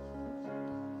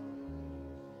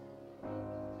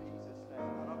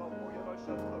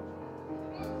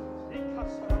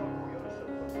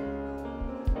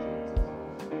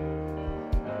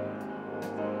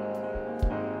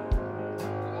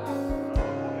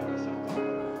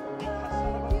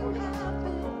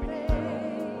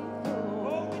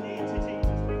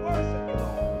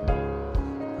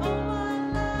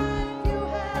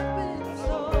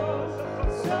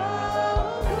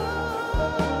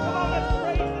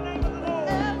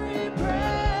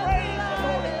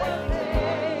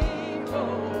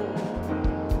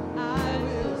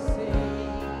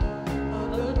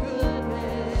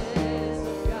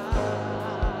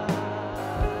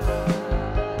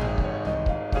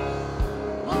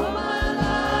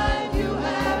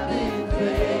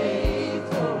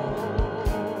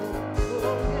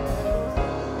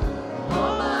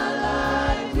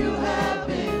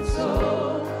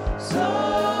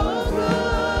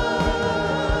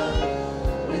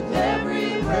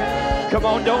 Come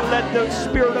on, don't let the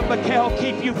spirit of Michal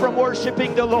keep you from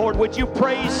worshiping the Lord. Would you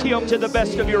praise Him to the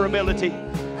best of your ability?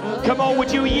 Come on,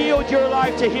 would you yield your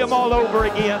life to Him all over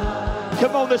again?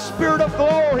 Come on, the Spirit of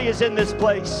glory is in this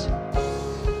place.